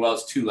to them and think, well,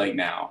 it's too late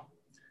now.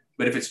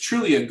 But if it's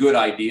truly a good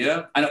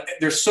idea, I know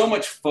there's so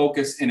much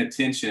focus and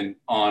attention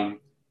on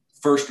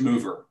first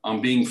mover,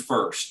 on being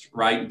first,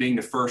 right? Being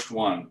the first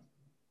one.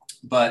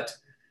 But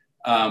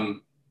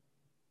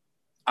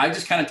I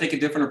just kind of take a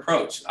different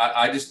approach.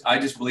 I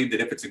just believe that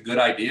if it's a good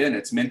idea and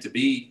it's meant to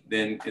be,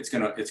 then it's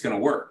gonna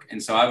work.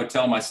 And so I would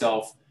tell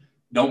myself,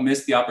 don't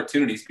miss the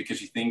opportunities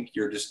because you think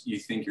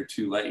you're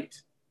too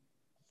late.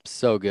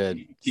 So good.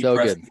 Keep so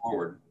pressing good.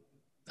 forward.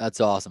 That's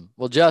awesome.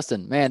 Well,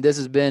 Justin, man, this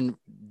has been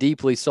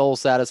deeply soul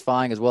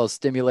satisfying as well as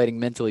stimulating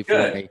mentally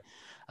for me.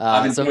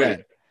 I've enjoyed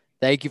it.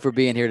 Thank you for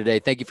being here today.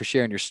 Thank you for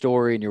sharing your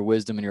story and your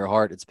wisdom and your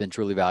heart. It's been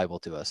truly valuable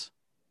to us.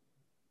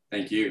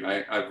 Thank you.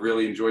 I've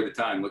really enjoyed the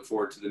time. Look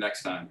forward to the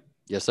next time.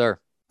 Yes, sir.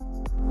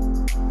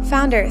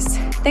 Founders,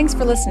 thanks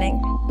for listening.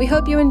 We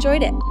hope you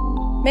enjoyed it.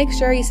 Make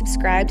sure you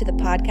subscribe to the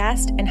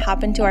podcast and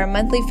hop into our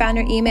monthly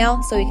founder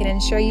email so we can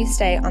ensure you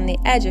stay on the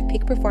edge of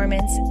peak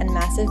performance and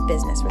massive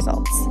business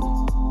results.